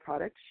started on the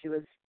product, she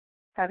was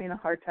having a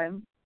hard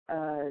time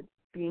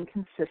being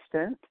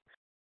consistent,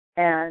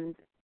 and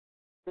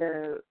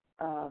the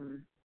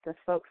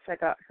folks that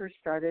got her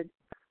started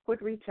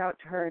would reach out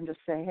to her and just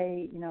say,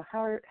 hey,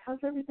 how's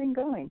everything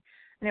going?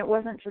 And it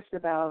wasn't just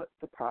about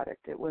the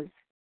product. It was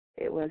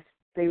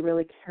they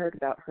really cared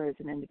about her as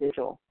an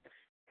individual.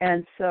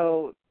 And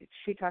so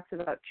she talks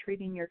about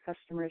treating your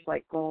customers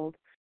like gold.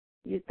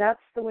 That's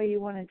the way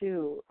you want to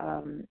do.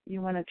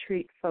 You want to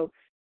treat folks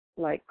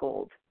like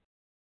gold,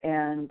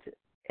 and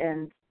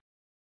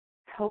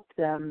help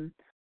them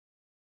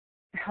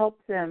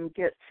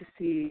get to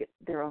see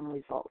their own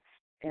results.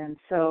 And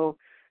so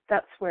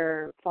that's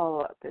where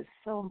follow-up is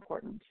so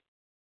important.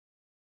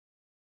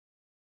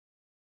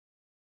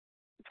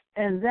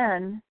 And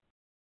then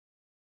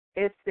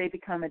if they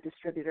become a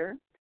distributor,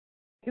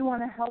 you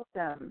want to help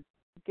them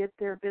get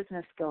their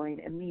business going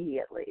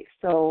immediately.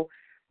 So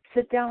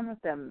sit down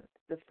with them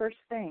the first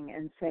thing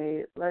and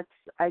say, let's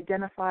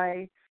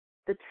identify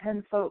the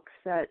 10 folks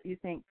that you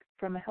think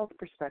from a health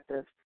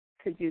perspective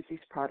could use these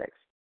products,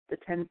 the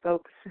 10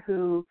 folks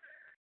who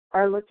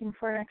are looking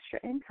for an extra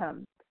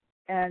income,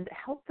 and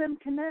help them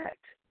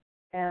connect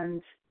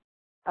and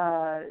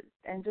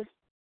just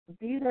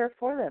be there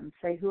for them.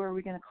 Say, who are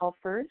we going to call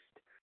first?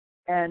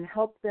 And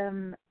help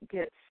them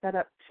get set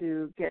up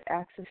to get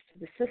access to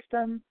the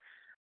system,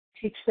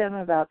 teach them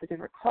about the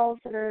different calls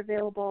that are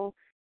available,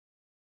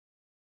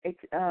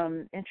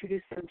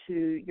 introduce them to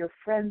your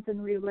friends in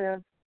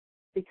Relive,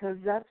 because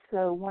that's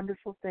the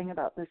wonderful thing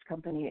about this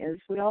company is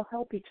we all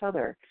help each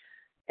other.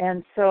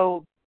 And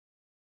so,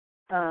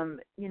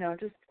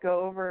 just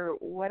go over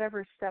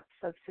whatever steps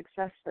of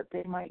success that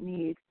they might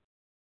need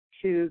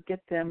to get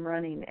them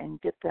running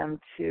and get them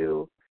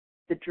to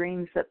the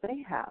dreams that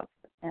they have.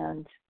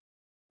 And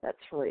that's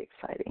really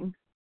exciting.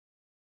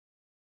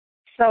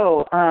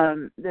 So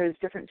there's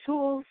different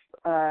tools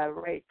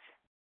right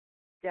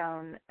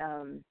down.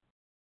 I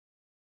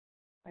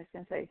was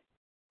going to say,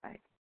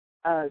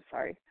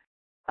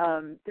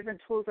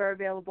 different tools are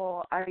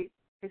available. I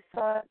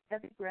saw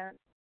Debbie Grant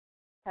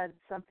had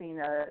something,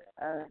 a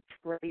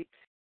great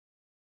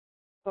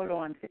photo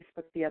on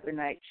Facebook the other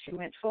night. She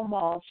went to a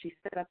mall. She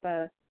set up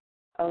a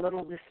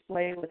little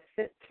display with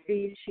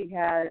Fit3. She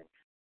had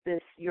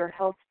this your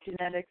health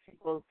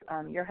equals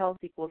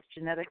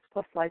genetics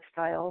plus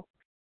lifestyle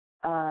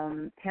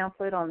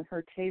pamphlet on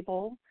her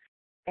table,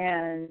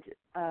 and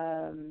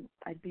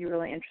I'd be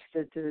really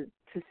interested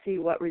to see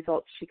what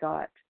results she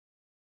got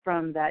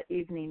from that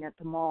evening at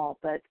the mall.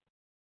 But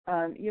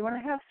you want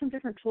to have some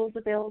different tools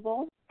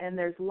available, and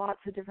there's lots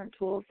of different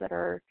tools that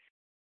are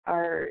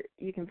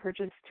you can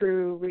purchase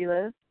through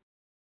Relive.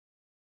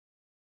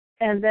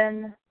 And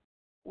then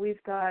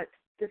we've got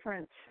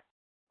different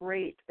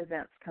great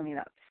events coming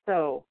up.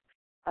 So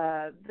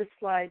this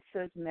slide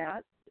shows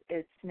Matt.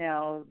 It's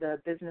now the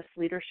business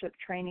leadership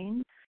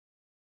training.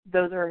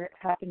 Those are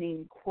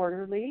happening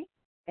quarterly,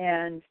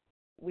 and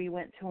we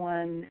went to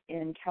one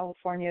in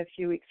California a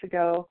few weeks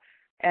ago,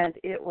 and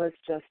it was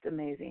just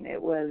amazing.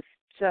 It was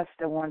just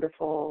a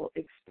wonderful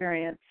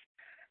experience.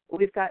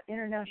 We've got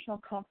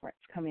international conference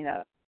coming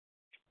up,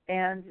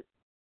 and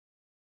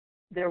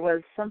there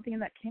was something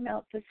that came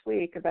out this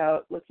week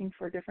about looking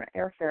for different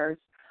airfares.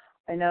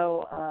 I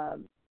know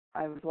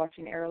I was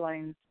watching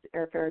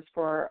airfares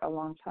for a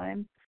long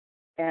time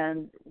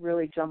and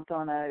really jumped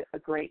on a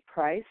great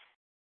price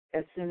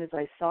as soon as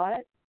I saw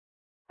it.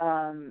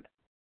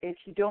 If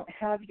you don't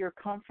have your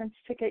conference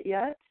ticket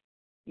yet,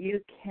 you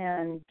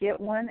can get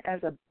one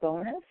as a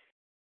bonus.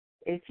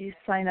 If you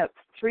sign up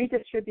 3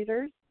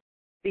 distributors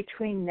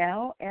between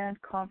now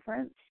and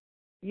conference,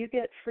 you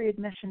get free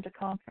admission to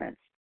conference.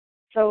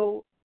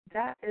 So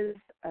that is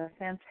a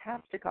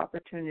fantastic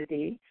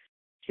opportunity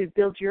to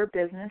build your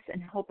business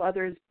and help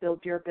others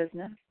build their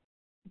business,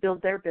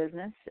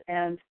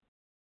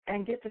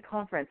 and get to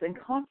conference. And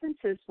conference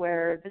is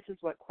where, this is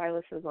what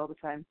Quila says all the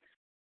time,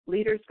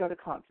 leaders go to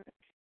conference.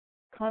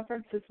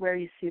 Conference is where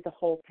you see the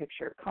whole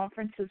picture.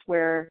 Conference is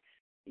where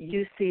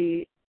you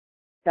see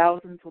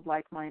thousands of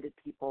like-minded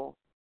people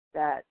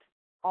that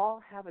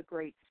all have a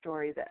great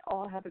story, that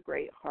all have a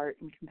great heart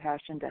and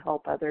compassion to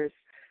help others,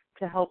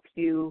 to help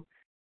you.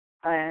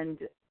 And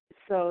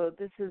so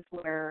this is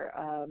where,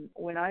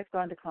 when I've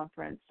gone to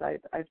conference,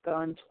 I've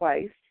gone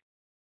twice,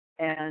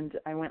 and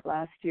I went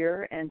last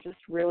year and just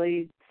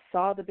really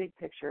saw the big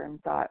picture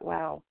and thought,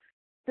 wow,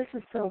 this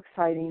is so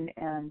exciting,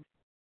 and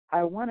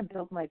I want to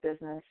build my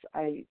business.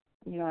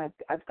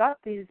 I've got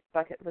these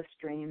bucket list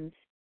dreams.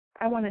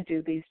 I want to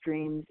do these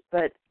dreams,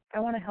 but I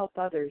want to help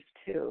others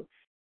too.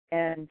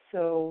 And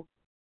so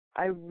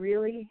I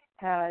really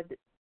had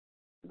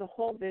the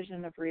whole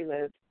vision of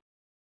Relive.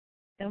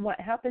 And what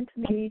happened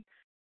to me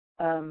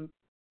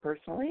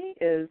personally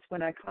is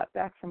when I got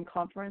back from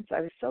conference,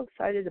 I was so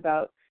excited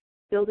about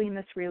building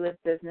this Relive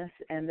business,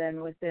 and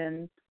then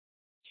within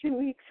 2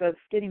 weeks of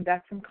getting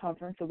back from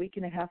conference, a week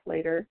and a half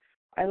later,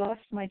 I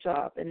lost my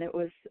job. And it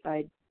was,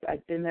 I'd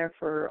been there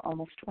for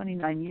almost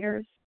 29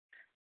 years,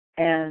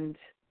 and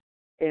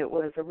it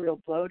was a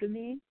real blow to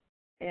me.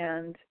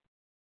 And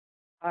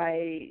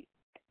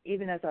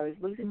even as I was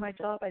losing my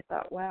job, I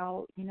thought,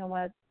 wow, you know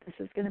what, this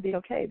is going to be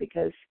okay,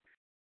 because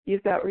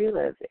you've got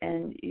Relive,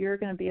 and you're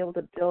going to be able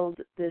to build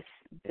this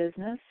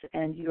business,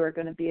 and you are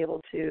going to be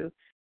able to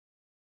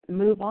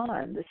move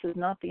on. This is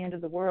not the end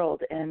of the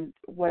world. And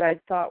what I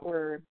thought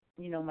were,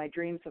 my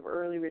dreams of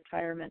early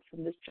retirement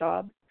from this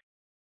job,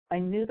 I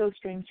knew those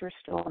dreams were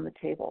still on the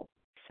table.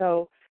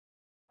 So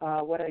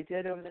what I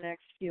did over the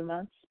next few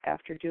months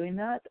after doing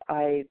that,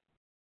 I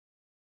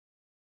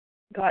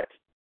got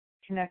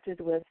connected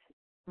with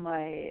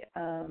my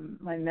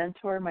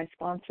mentor, my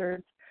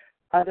sponsors,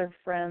 other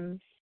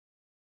friends,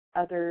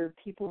 other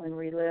people in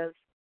Relive,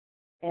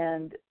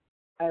 and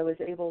I was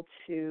able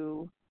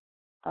to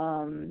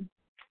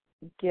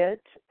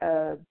get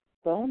a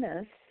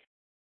bonus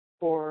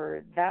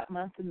for that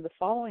month and the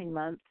following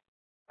month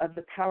of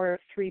the Power of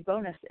 3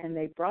 bonus, and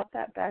they brought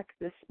that back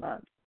this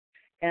month.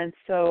 And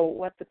so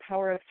what the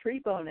Power of 3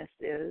 bonus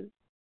is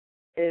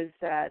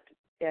that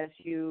as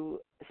you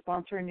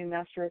sponsor a new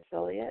master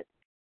affiliate,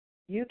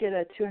 you get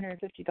a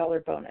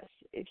 $250 bonus.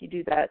 If you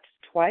do that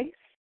twice,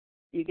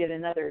 you get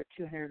another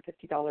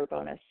 $250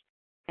 bonus.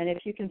 And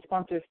if you can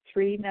sponsor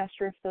 3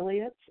 master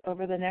affiliates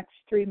over the next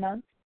 3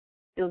 months,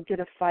 you'll get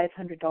a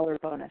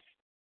 $500 bonus.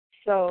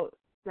 So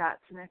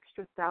that's an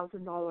extra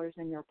 $1,000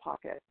 in your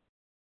pocket.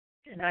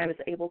 And I was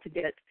able to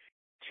get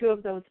 2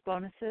 of those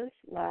bonuses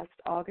last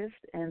August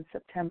and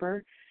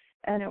September,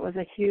 and it was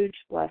a huge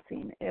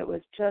blessing. It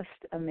was just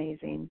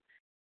amazing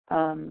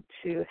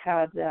to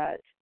have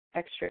that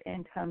extra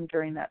income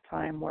during that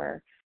time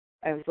where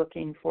I was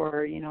looking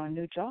for, a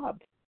new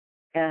job.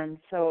 And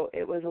so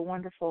it was a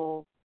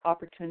wonderful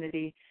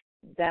opportunity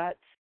that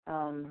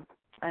I'm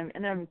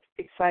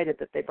excited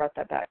that they brought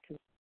that back,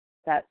 because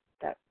that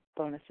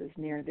bonus is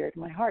near and dear to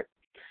my heart.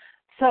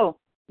 So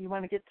you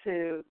want to get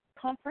to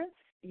conference,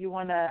 you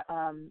want to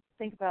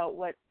think about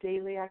what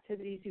daily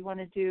activities you want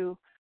to do,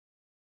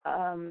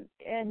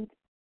 and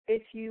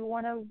if you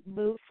want to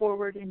move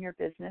forward in your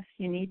business,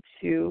 you need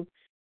to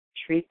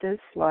treat this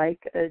like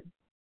a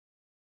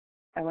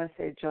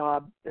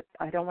job, but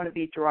I don't want to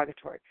be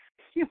derogatory.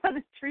 You want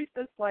to treat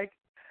this like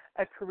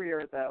a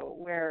career, though,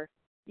 where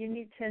you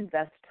need to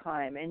invest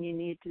time and you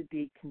need to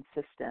be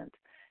consistent.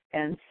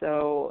 And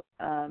so,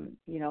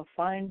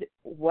 find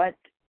what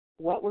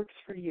works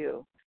for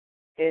you.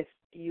 if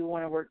you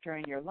want to work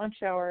during your lunch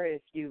hour,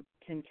 if you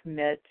can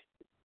commit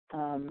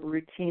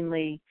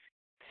routinely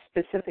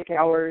specific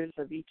hours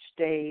of each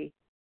day,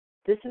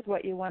 this is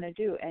what you want to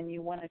do. And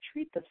you want to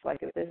treat this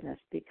like a business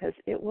because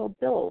it will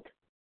build.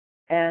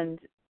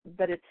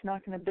 But it's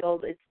not going to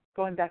build. It's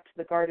going back to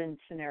the garden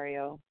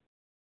scenario.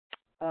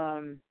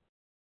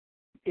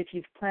 If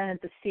you've planted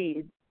the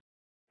seed,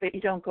 but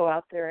you don't go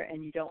out there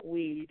and you don't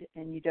weed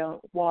and you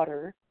don't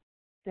water,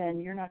 then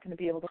you're not going to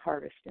be able to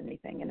harvest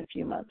anything in a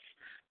few months.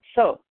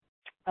 So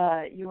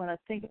you want to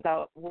think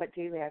about what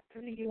daily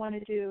activity you want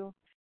to do,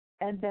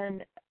 and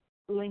then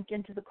link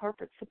into the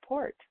corporate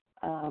support,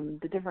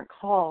 the different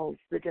calls,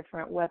 the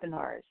different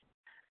webinars,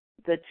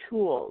 the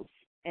tools,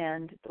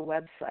 and the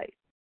website.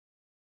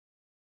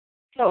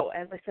 So,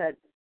 as I said,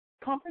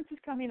 conference is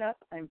coming up.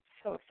 I'm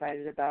so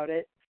excited about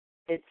it.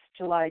 It's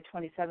July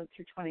 27th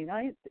through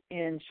 29th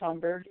in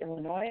Schaumburg,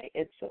 Illinois.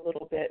 It's a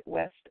little bit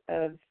west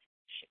of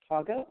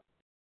Chicago.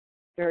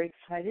 Very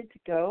excited to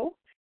go.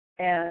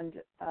 And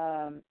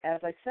as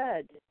I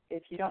said,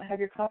 if you don't have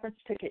your conference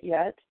ticket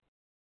yet,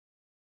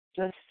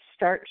 just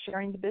start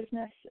sharing the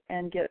business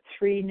and get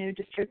 3 new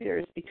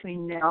distributors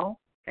between now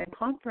and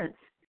conference.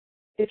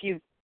 If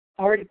you've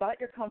already bought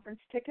your conference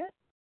ticket,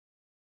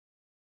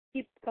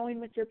 keep going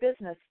with your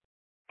business.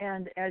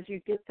 And as you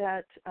get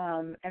that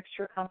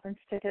extra conference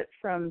ticket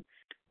from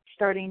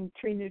starting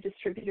 3 new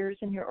distributors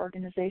in your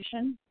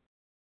organization,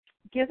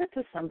 give it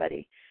to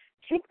somebody.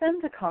 Take them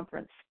to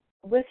conference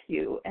with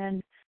you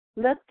and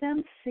let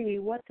them see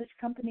what this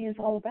company is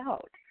all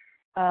about.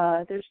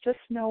 There's just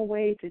no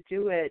way to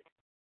do it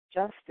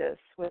justice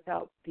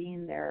without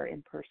being there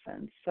in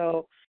person.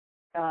 So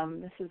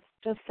this is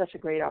just such a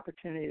great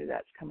opportunity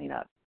that's coming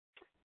up.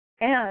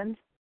 And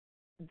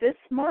this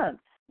month,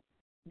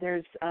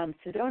 there's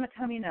Sedona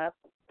coming up,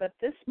 but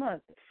this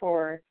month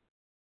for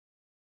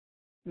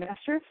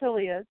Master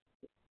Affiliates,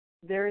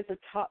 there is a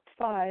top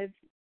 5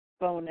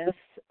 bonus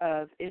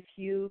of if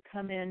you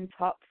come in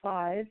top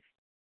 5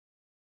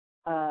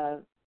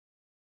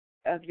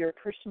 of your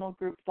personal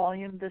group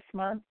volume this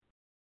month,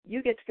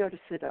 you get to go to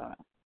Sedona.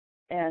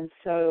 And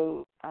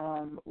so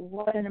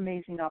what an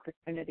amazing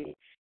opportunity.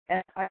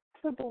 And I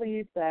also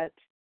believe that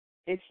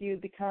if you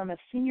become a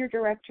senior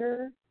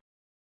director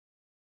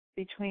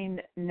between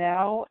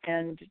now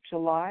and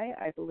July,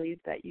 I believe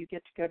that you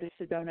get to go to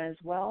Sedona as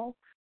well.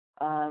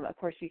 Of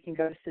course, you can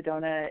go to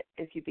Sedona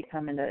if you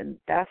become an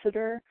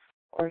ambassador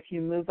or if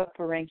you move up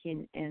a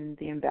ranking in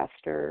the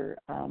ambassador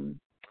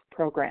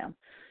program.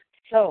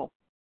 So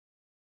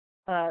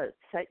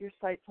set your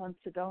sights on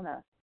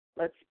Sedona.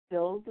 Let's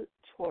build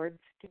towards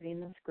getting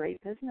this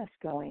great business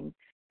going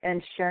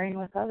and sharing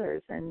with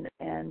others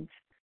and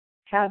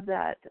have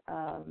that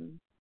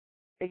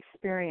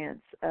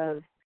experience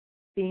of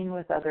being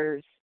with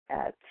others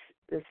at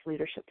this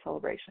leadership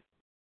celebration.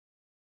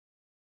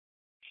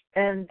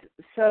 And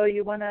so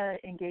you want to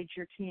engage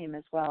your team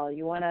as well.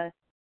 You want to,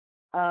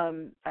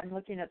 I'm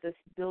looking at this,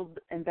 build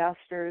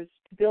ambassadors,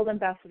 build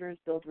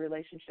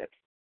relationships.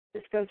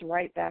 This goes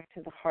right back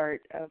to the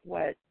heart of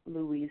what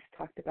Louise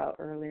talked about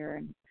earlier.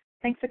 And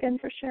thanks again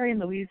for sharing,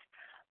 Louise.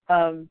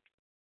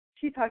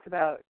 She talked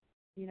about,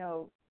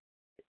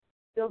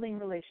 building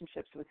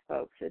relationships with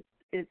folks.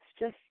 It's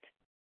just,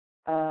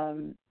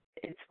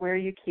 it's where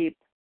you keep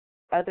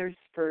others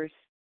first.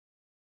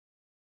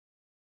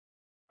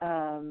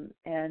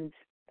 And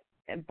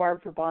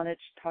Barb Verbanich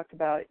talked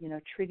about,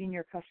 treating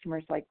your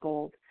customers like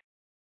gold.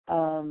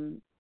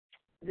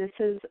 This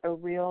is a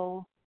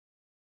real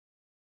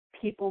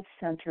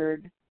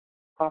people-centered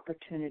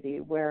opportunity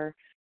where,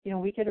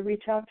 we get to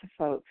reach out to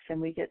folks and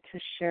we get to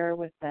share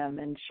with them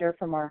and share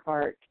from our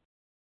heart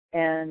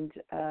and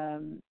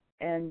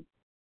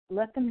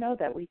let them know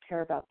that we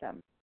care about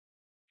them.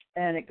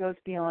 And it goes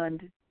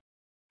beyond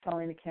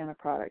selling a can of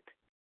product.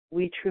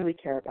 We truly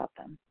care about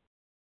them.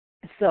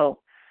 So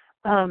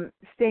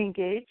stay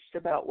engaged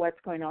about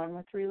what's going on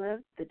with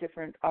Relive, the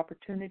different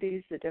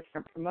opportunities, the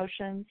different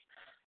promotions.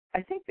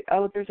 I think,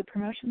 there's a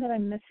promotion that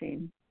I'm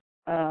missing.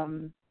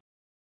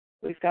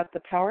 We've got the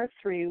Power of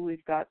 3,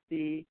 we've got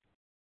the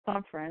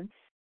conference,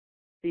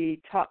 the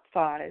top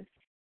 5.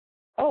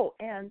 Oh,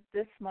 and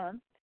this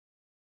month,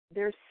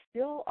 they're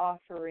still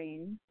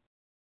offering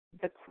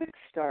the Quick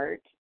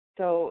Start,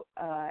 so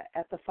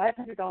at the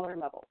 $500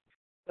 level.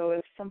 So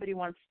if somebody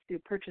wants to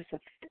purchase a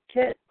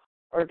kit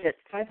or get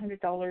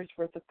 $500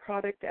 worth of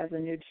product as a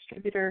new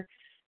distributor,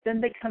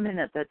 then they come in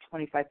at the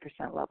 25%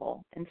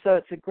 level. And so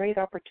it's a great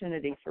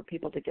opportunity for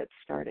people to get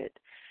started.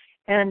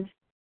 And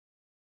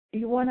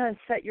you want to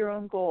set your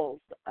own goals.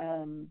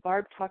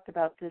 Barb talked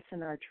about this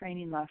in our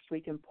training last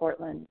week in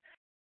Portland.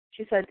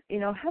 She said,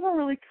 have a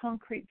really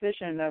concrete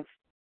vision of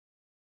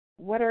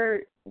what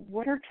are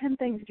 10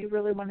 things you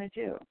really want to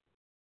do.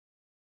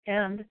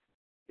 And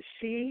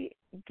she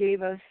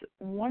gave us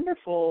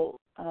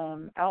wonderful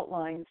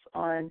outlines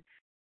on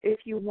if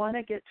you want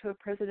to get to a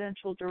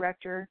presidential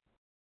director,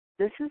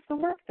 this is the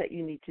work that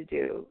you need to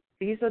do.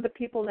 These are the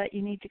people that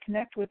you need to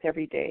connect with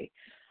every day.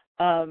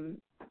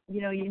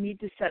 You need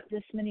to set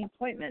this many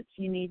appointments.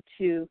 You need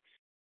to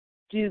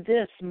do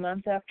this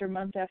month after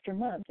month after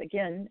month.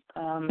 Again,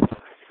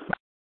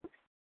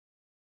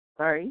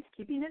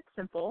 keeping it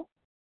simple.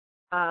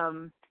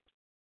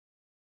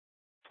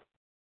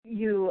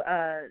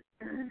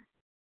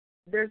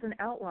 There's an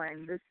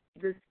outline.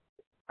 This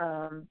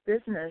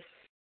business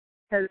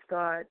has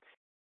got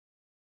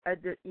I'm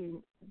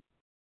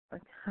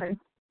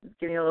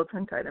getting a little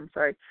tongue-tied. I'm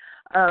sorry.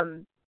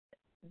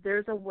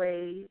 There's a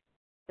way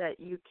that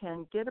you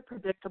can get a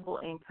predictable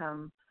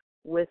income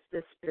with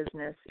this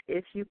business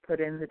if you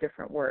put in the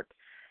different work.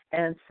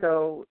 And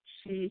so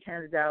she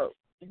handed out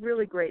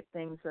really great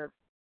things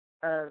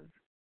of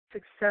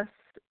success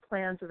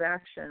plans of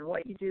action,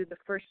 what you do the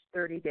first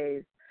 30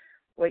 days,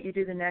 what you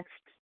do the next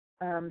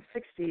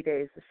 60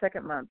 days, the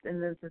second month,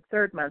 and then the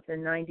third month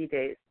in 90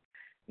 days.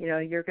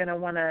 You're going to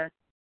want to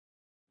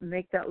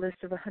make that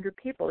list of 100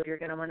 people. You're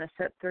going to want to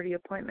set 30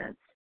 appointments.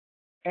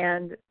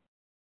 And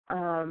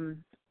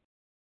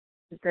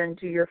then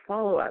do your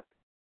follow-up.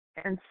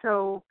 And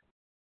so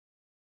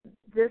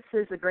this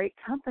is a great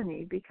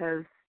company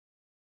because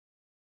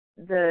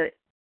the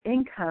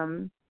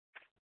income,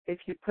 if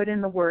you put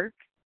in the work,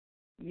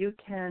 you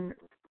can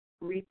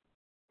reap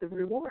the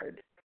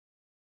reward.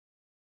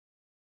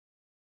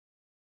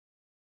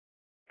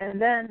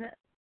 And then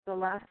the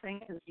last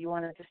thing is you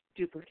want to just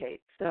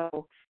duplicate.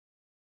 So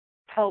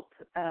help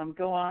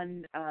go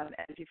on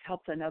as you've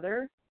helped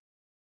another,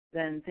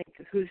 then think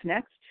who's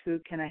next, who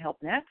can I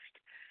help next?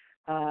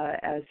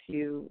 As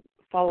you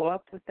follow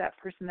up with that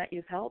person that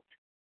you've help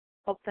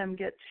them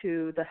get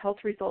to the health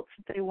results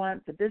that they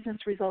want, the business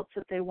results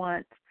that they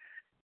want,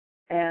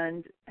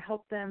 and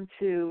help them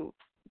to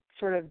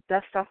sort of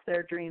dust off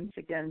their dreams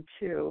again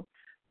too,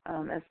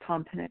 as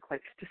Tom Pinnock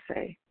likes to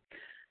say.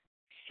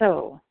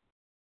 So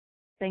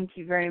thank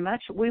you very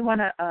much. We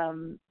want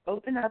to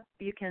open up.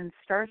 You can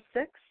star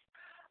 6.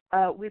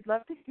 We'd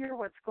love to hear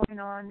what's going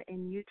on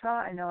in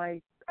Utah. I know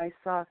I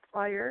saw a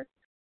flyer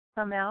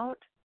come out,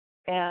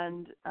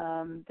 and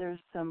there's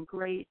some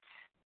great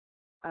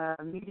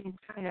meetings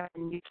coming up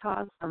in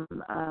Utah,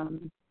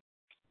 some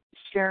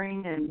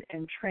sharing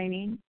and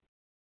training.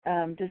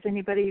 Does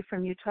anybody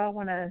from Utah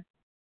want to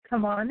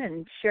come on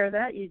and share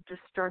that? You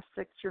just star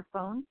 6 your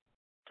phone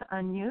to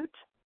unmute.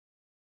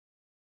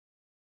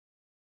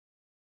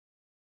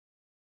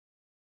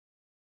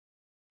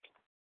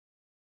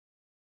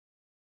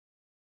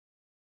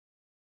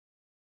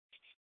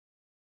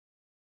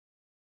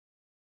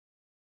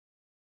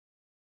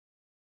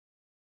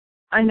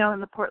 I know in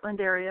the Portland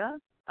area,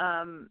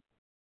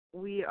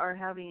 we are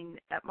having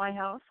at my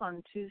house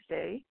on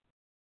Tuesday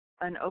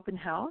an open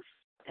house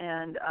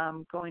and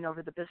going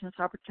over the business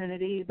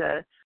opportunity.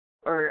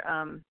 We're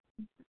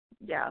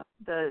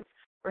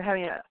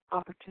having an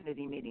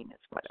opportunity meeting is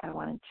what I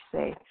wanted to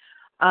say.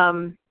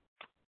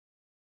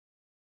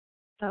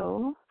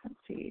 So let's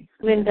see.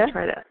 Linda?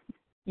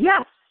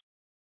 Yes.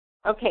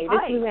 Okay,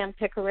 this is Luann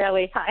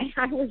Piccarelli. Hi,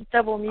 I was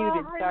double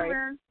muted. Hi, sorry.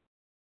 Luann.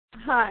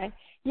 Hi.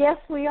 Yes,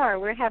 we are.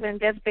 We're having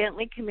Bev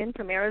Bentley come in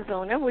from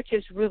Arizona, which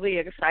is really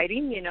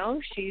exciting.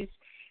 She's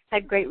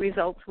had great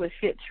results with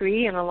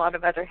Fit3 and a lot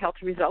of other health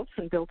results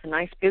and built a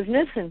nice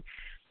business.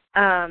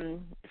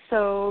 And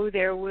so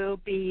there will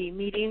be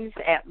meetings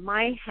at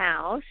my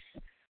house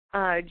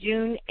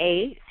June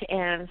 8th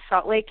and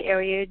Salt Lake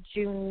area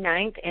June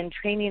 9th and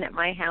training at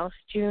my house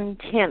June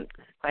 10th,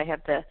 if I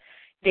have the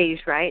days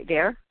right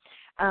there.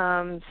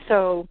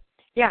 So,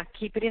 yeah,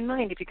 keep it in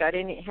mind. If you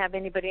have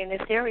anybody in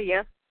this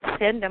area,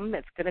 send them.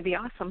 It's going to be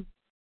awesome.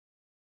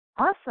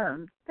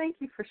 Awesome. Thank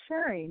you for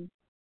sharing.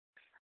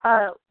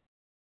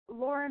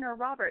 Lauren or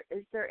Robert,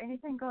 is there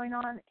anything going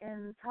on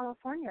in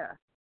California?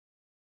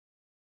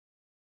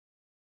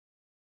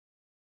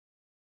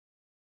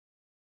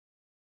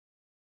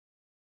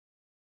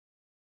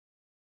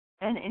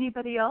 And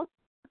anybody else?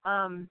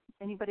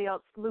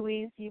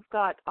 Louise, you've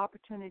got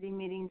opportunity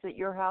meetings at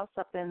your house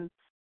up in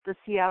the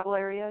Seattle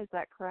area, is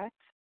that correct?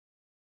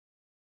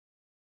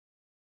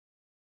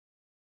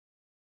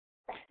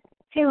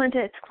 Hey, Linda,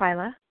 it's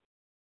Quila.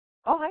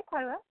 Oh, hi,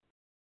 Quila.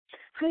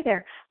 Hi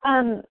there.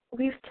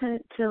 We've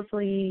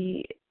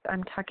tentatively,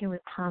 I'm talking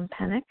with Tom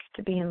Pinnock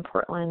to be in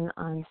Portland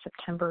on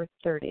September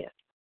 30th.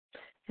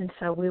 And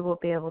so we will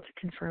be able to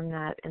confirm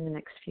that in the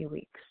next few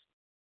weeks.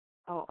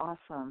 Oh,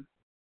 awesome.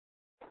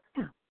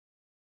 Yeah.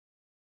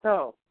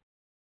 So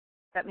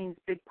that means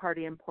big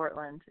party in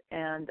Portland,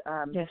 and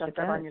yes, set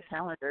that on your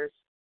calendars.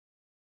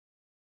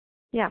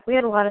 Yeah, we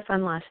had a lot of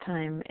fun last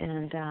time,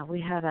 and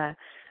we had a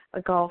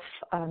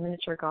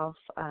miniature golf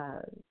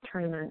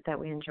tournament that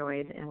we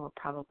enjoyed, and we'll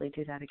probably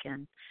do that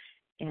again.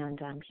 And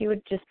he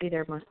would just be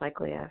there most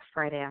likely a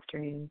Friday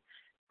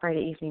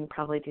evening,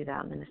 probably do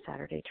that, and then a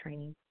Saturday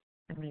training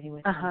and meeting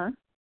with him.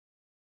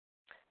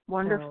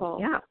 Wonderful.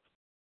 So, yeah.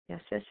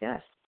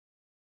 Yes.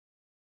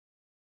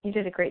 You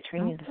did a great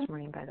training this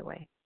morning, by the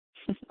way.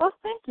 Well,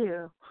 thank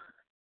you.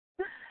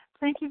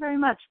 Thank you very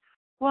much.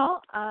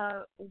 Well,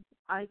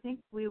 I think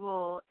we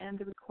will end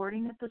the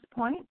recording at this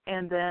point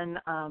and then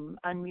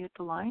unmute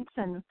the lines,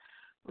 and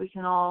we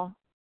can all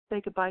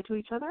say goodbye to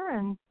each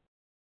other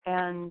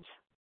and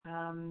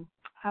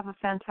Have a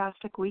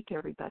fantastic week,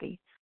 everybody.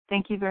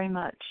 Thank you very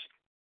much.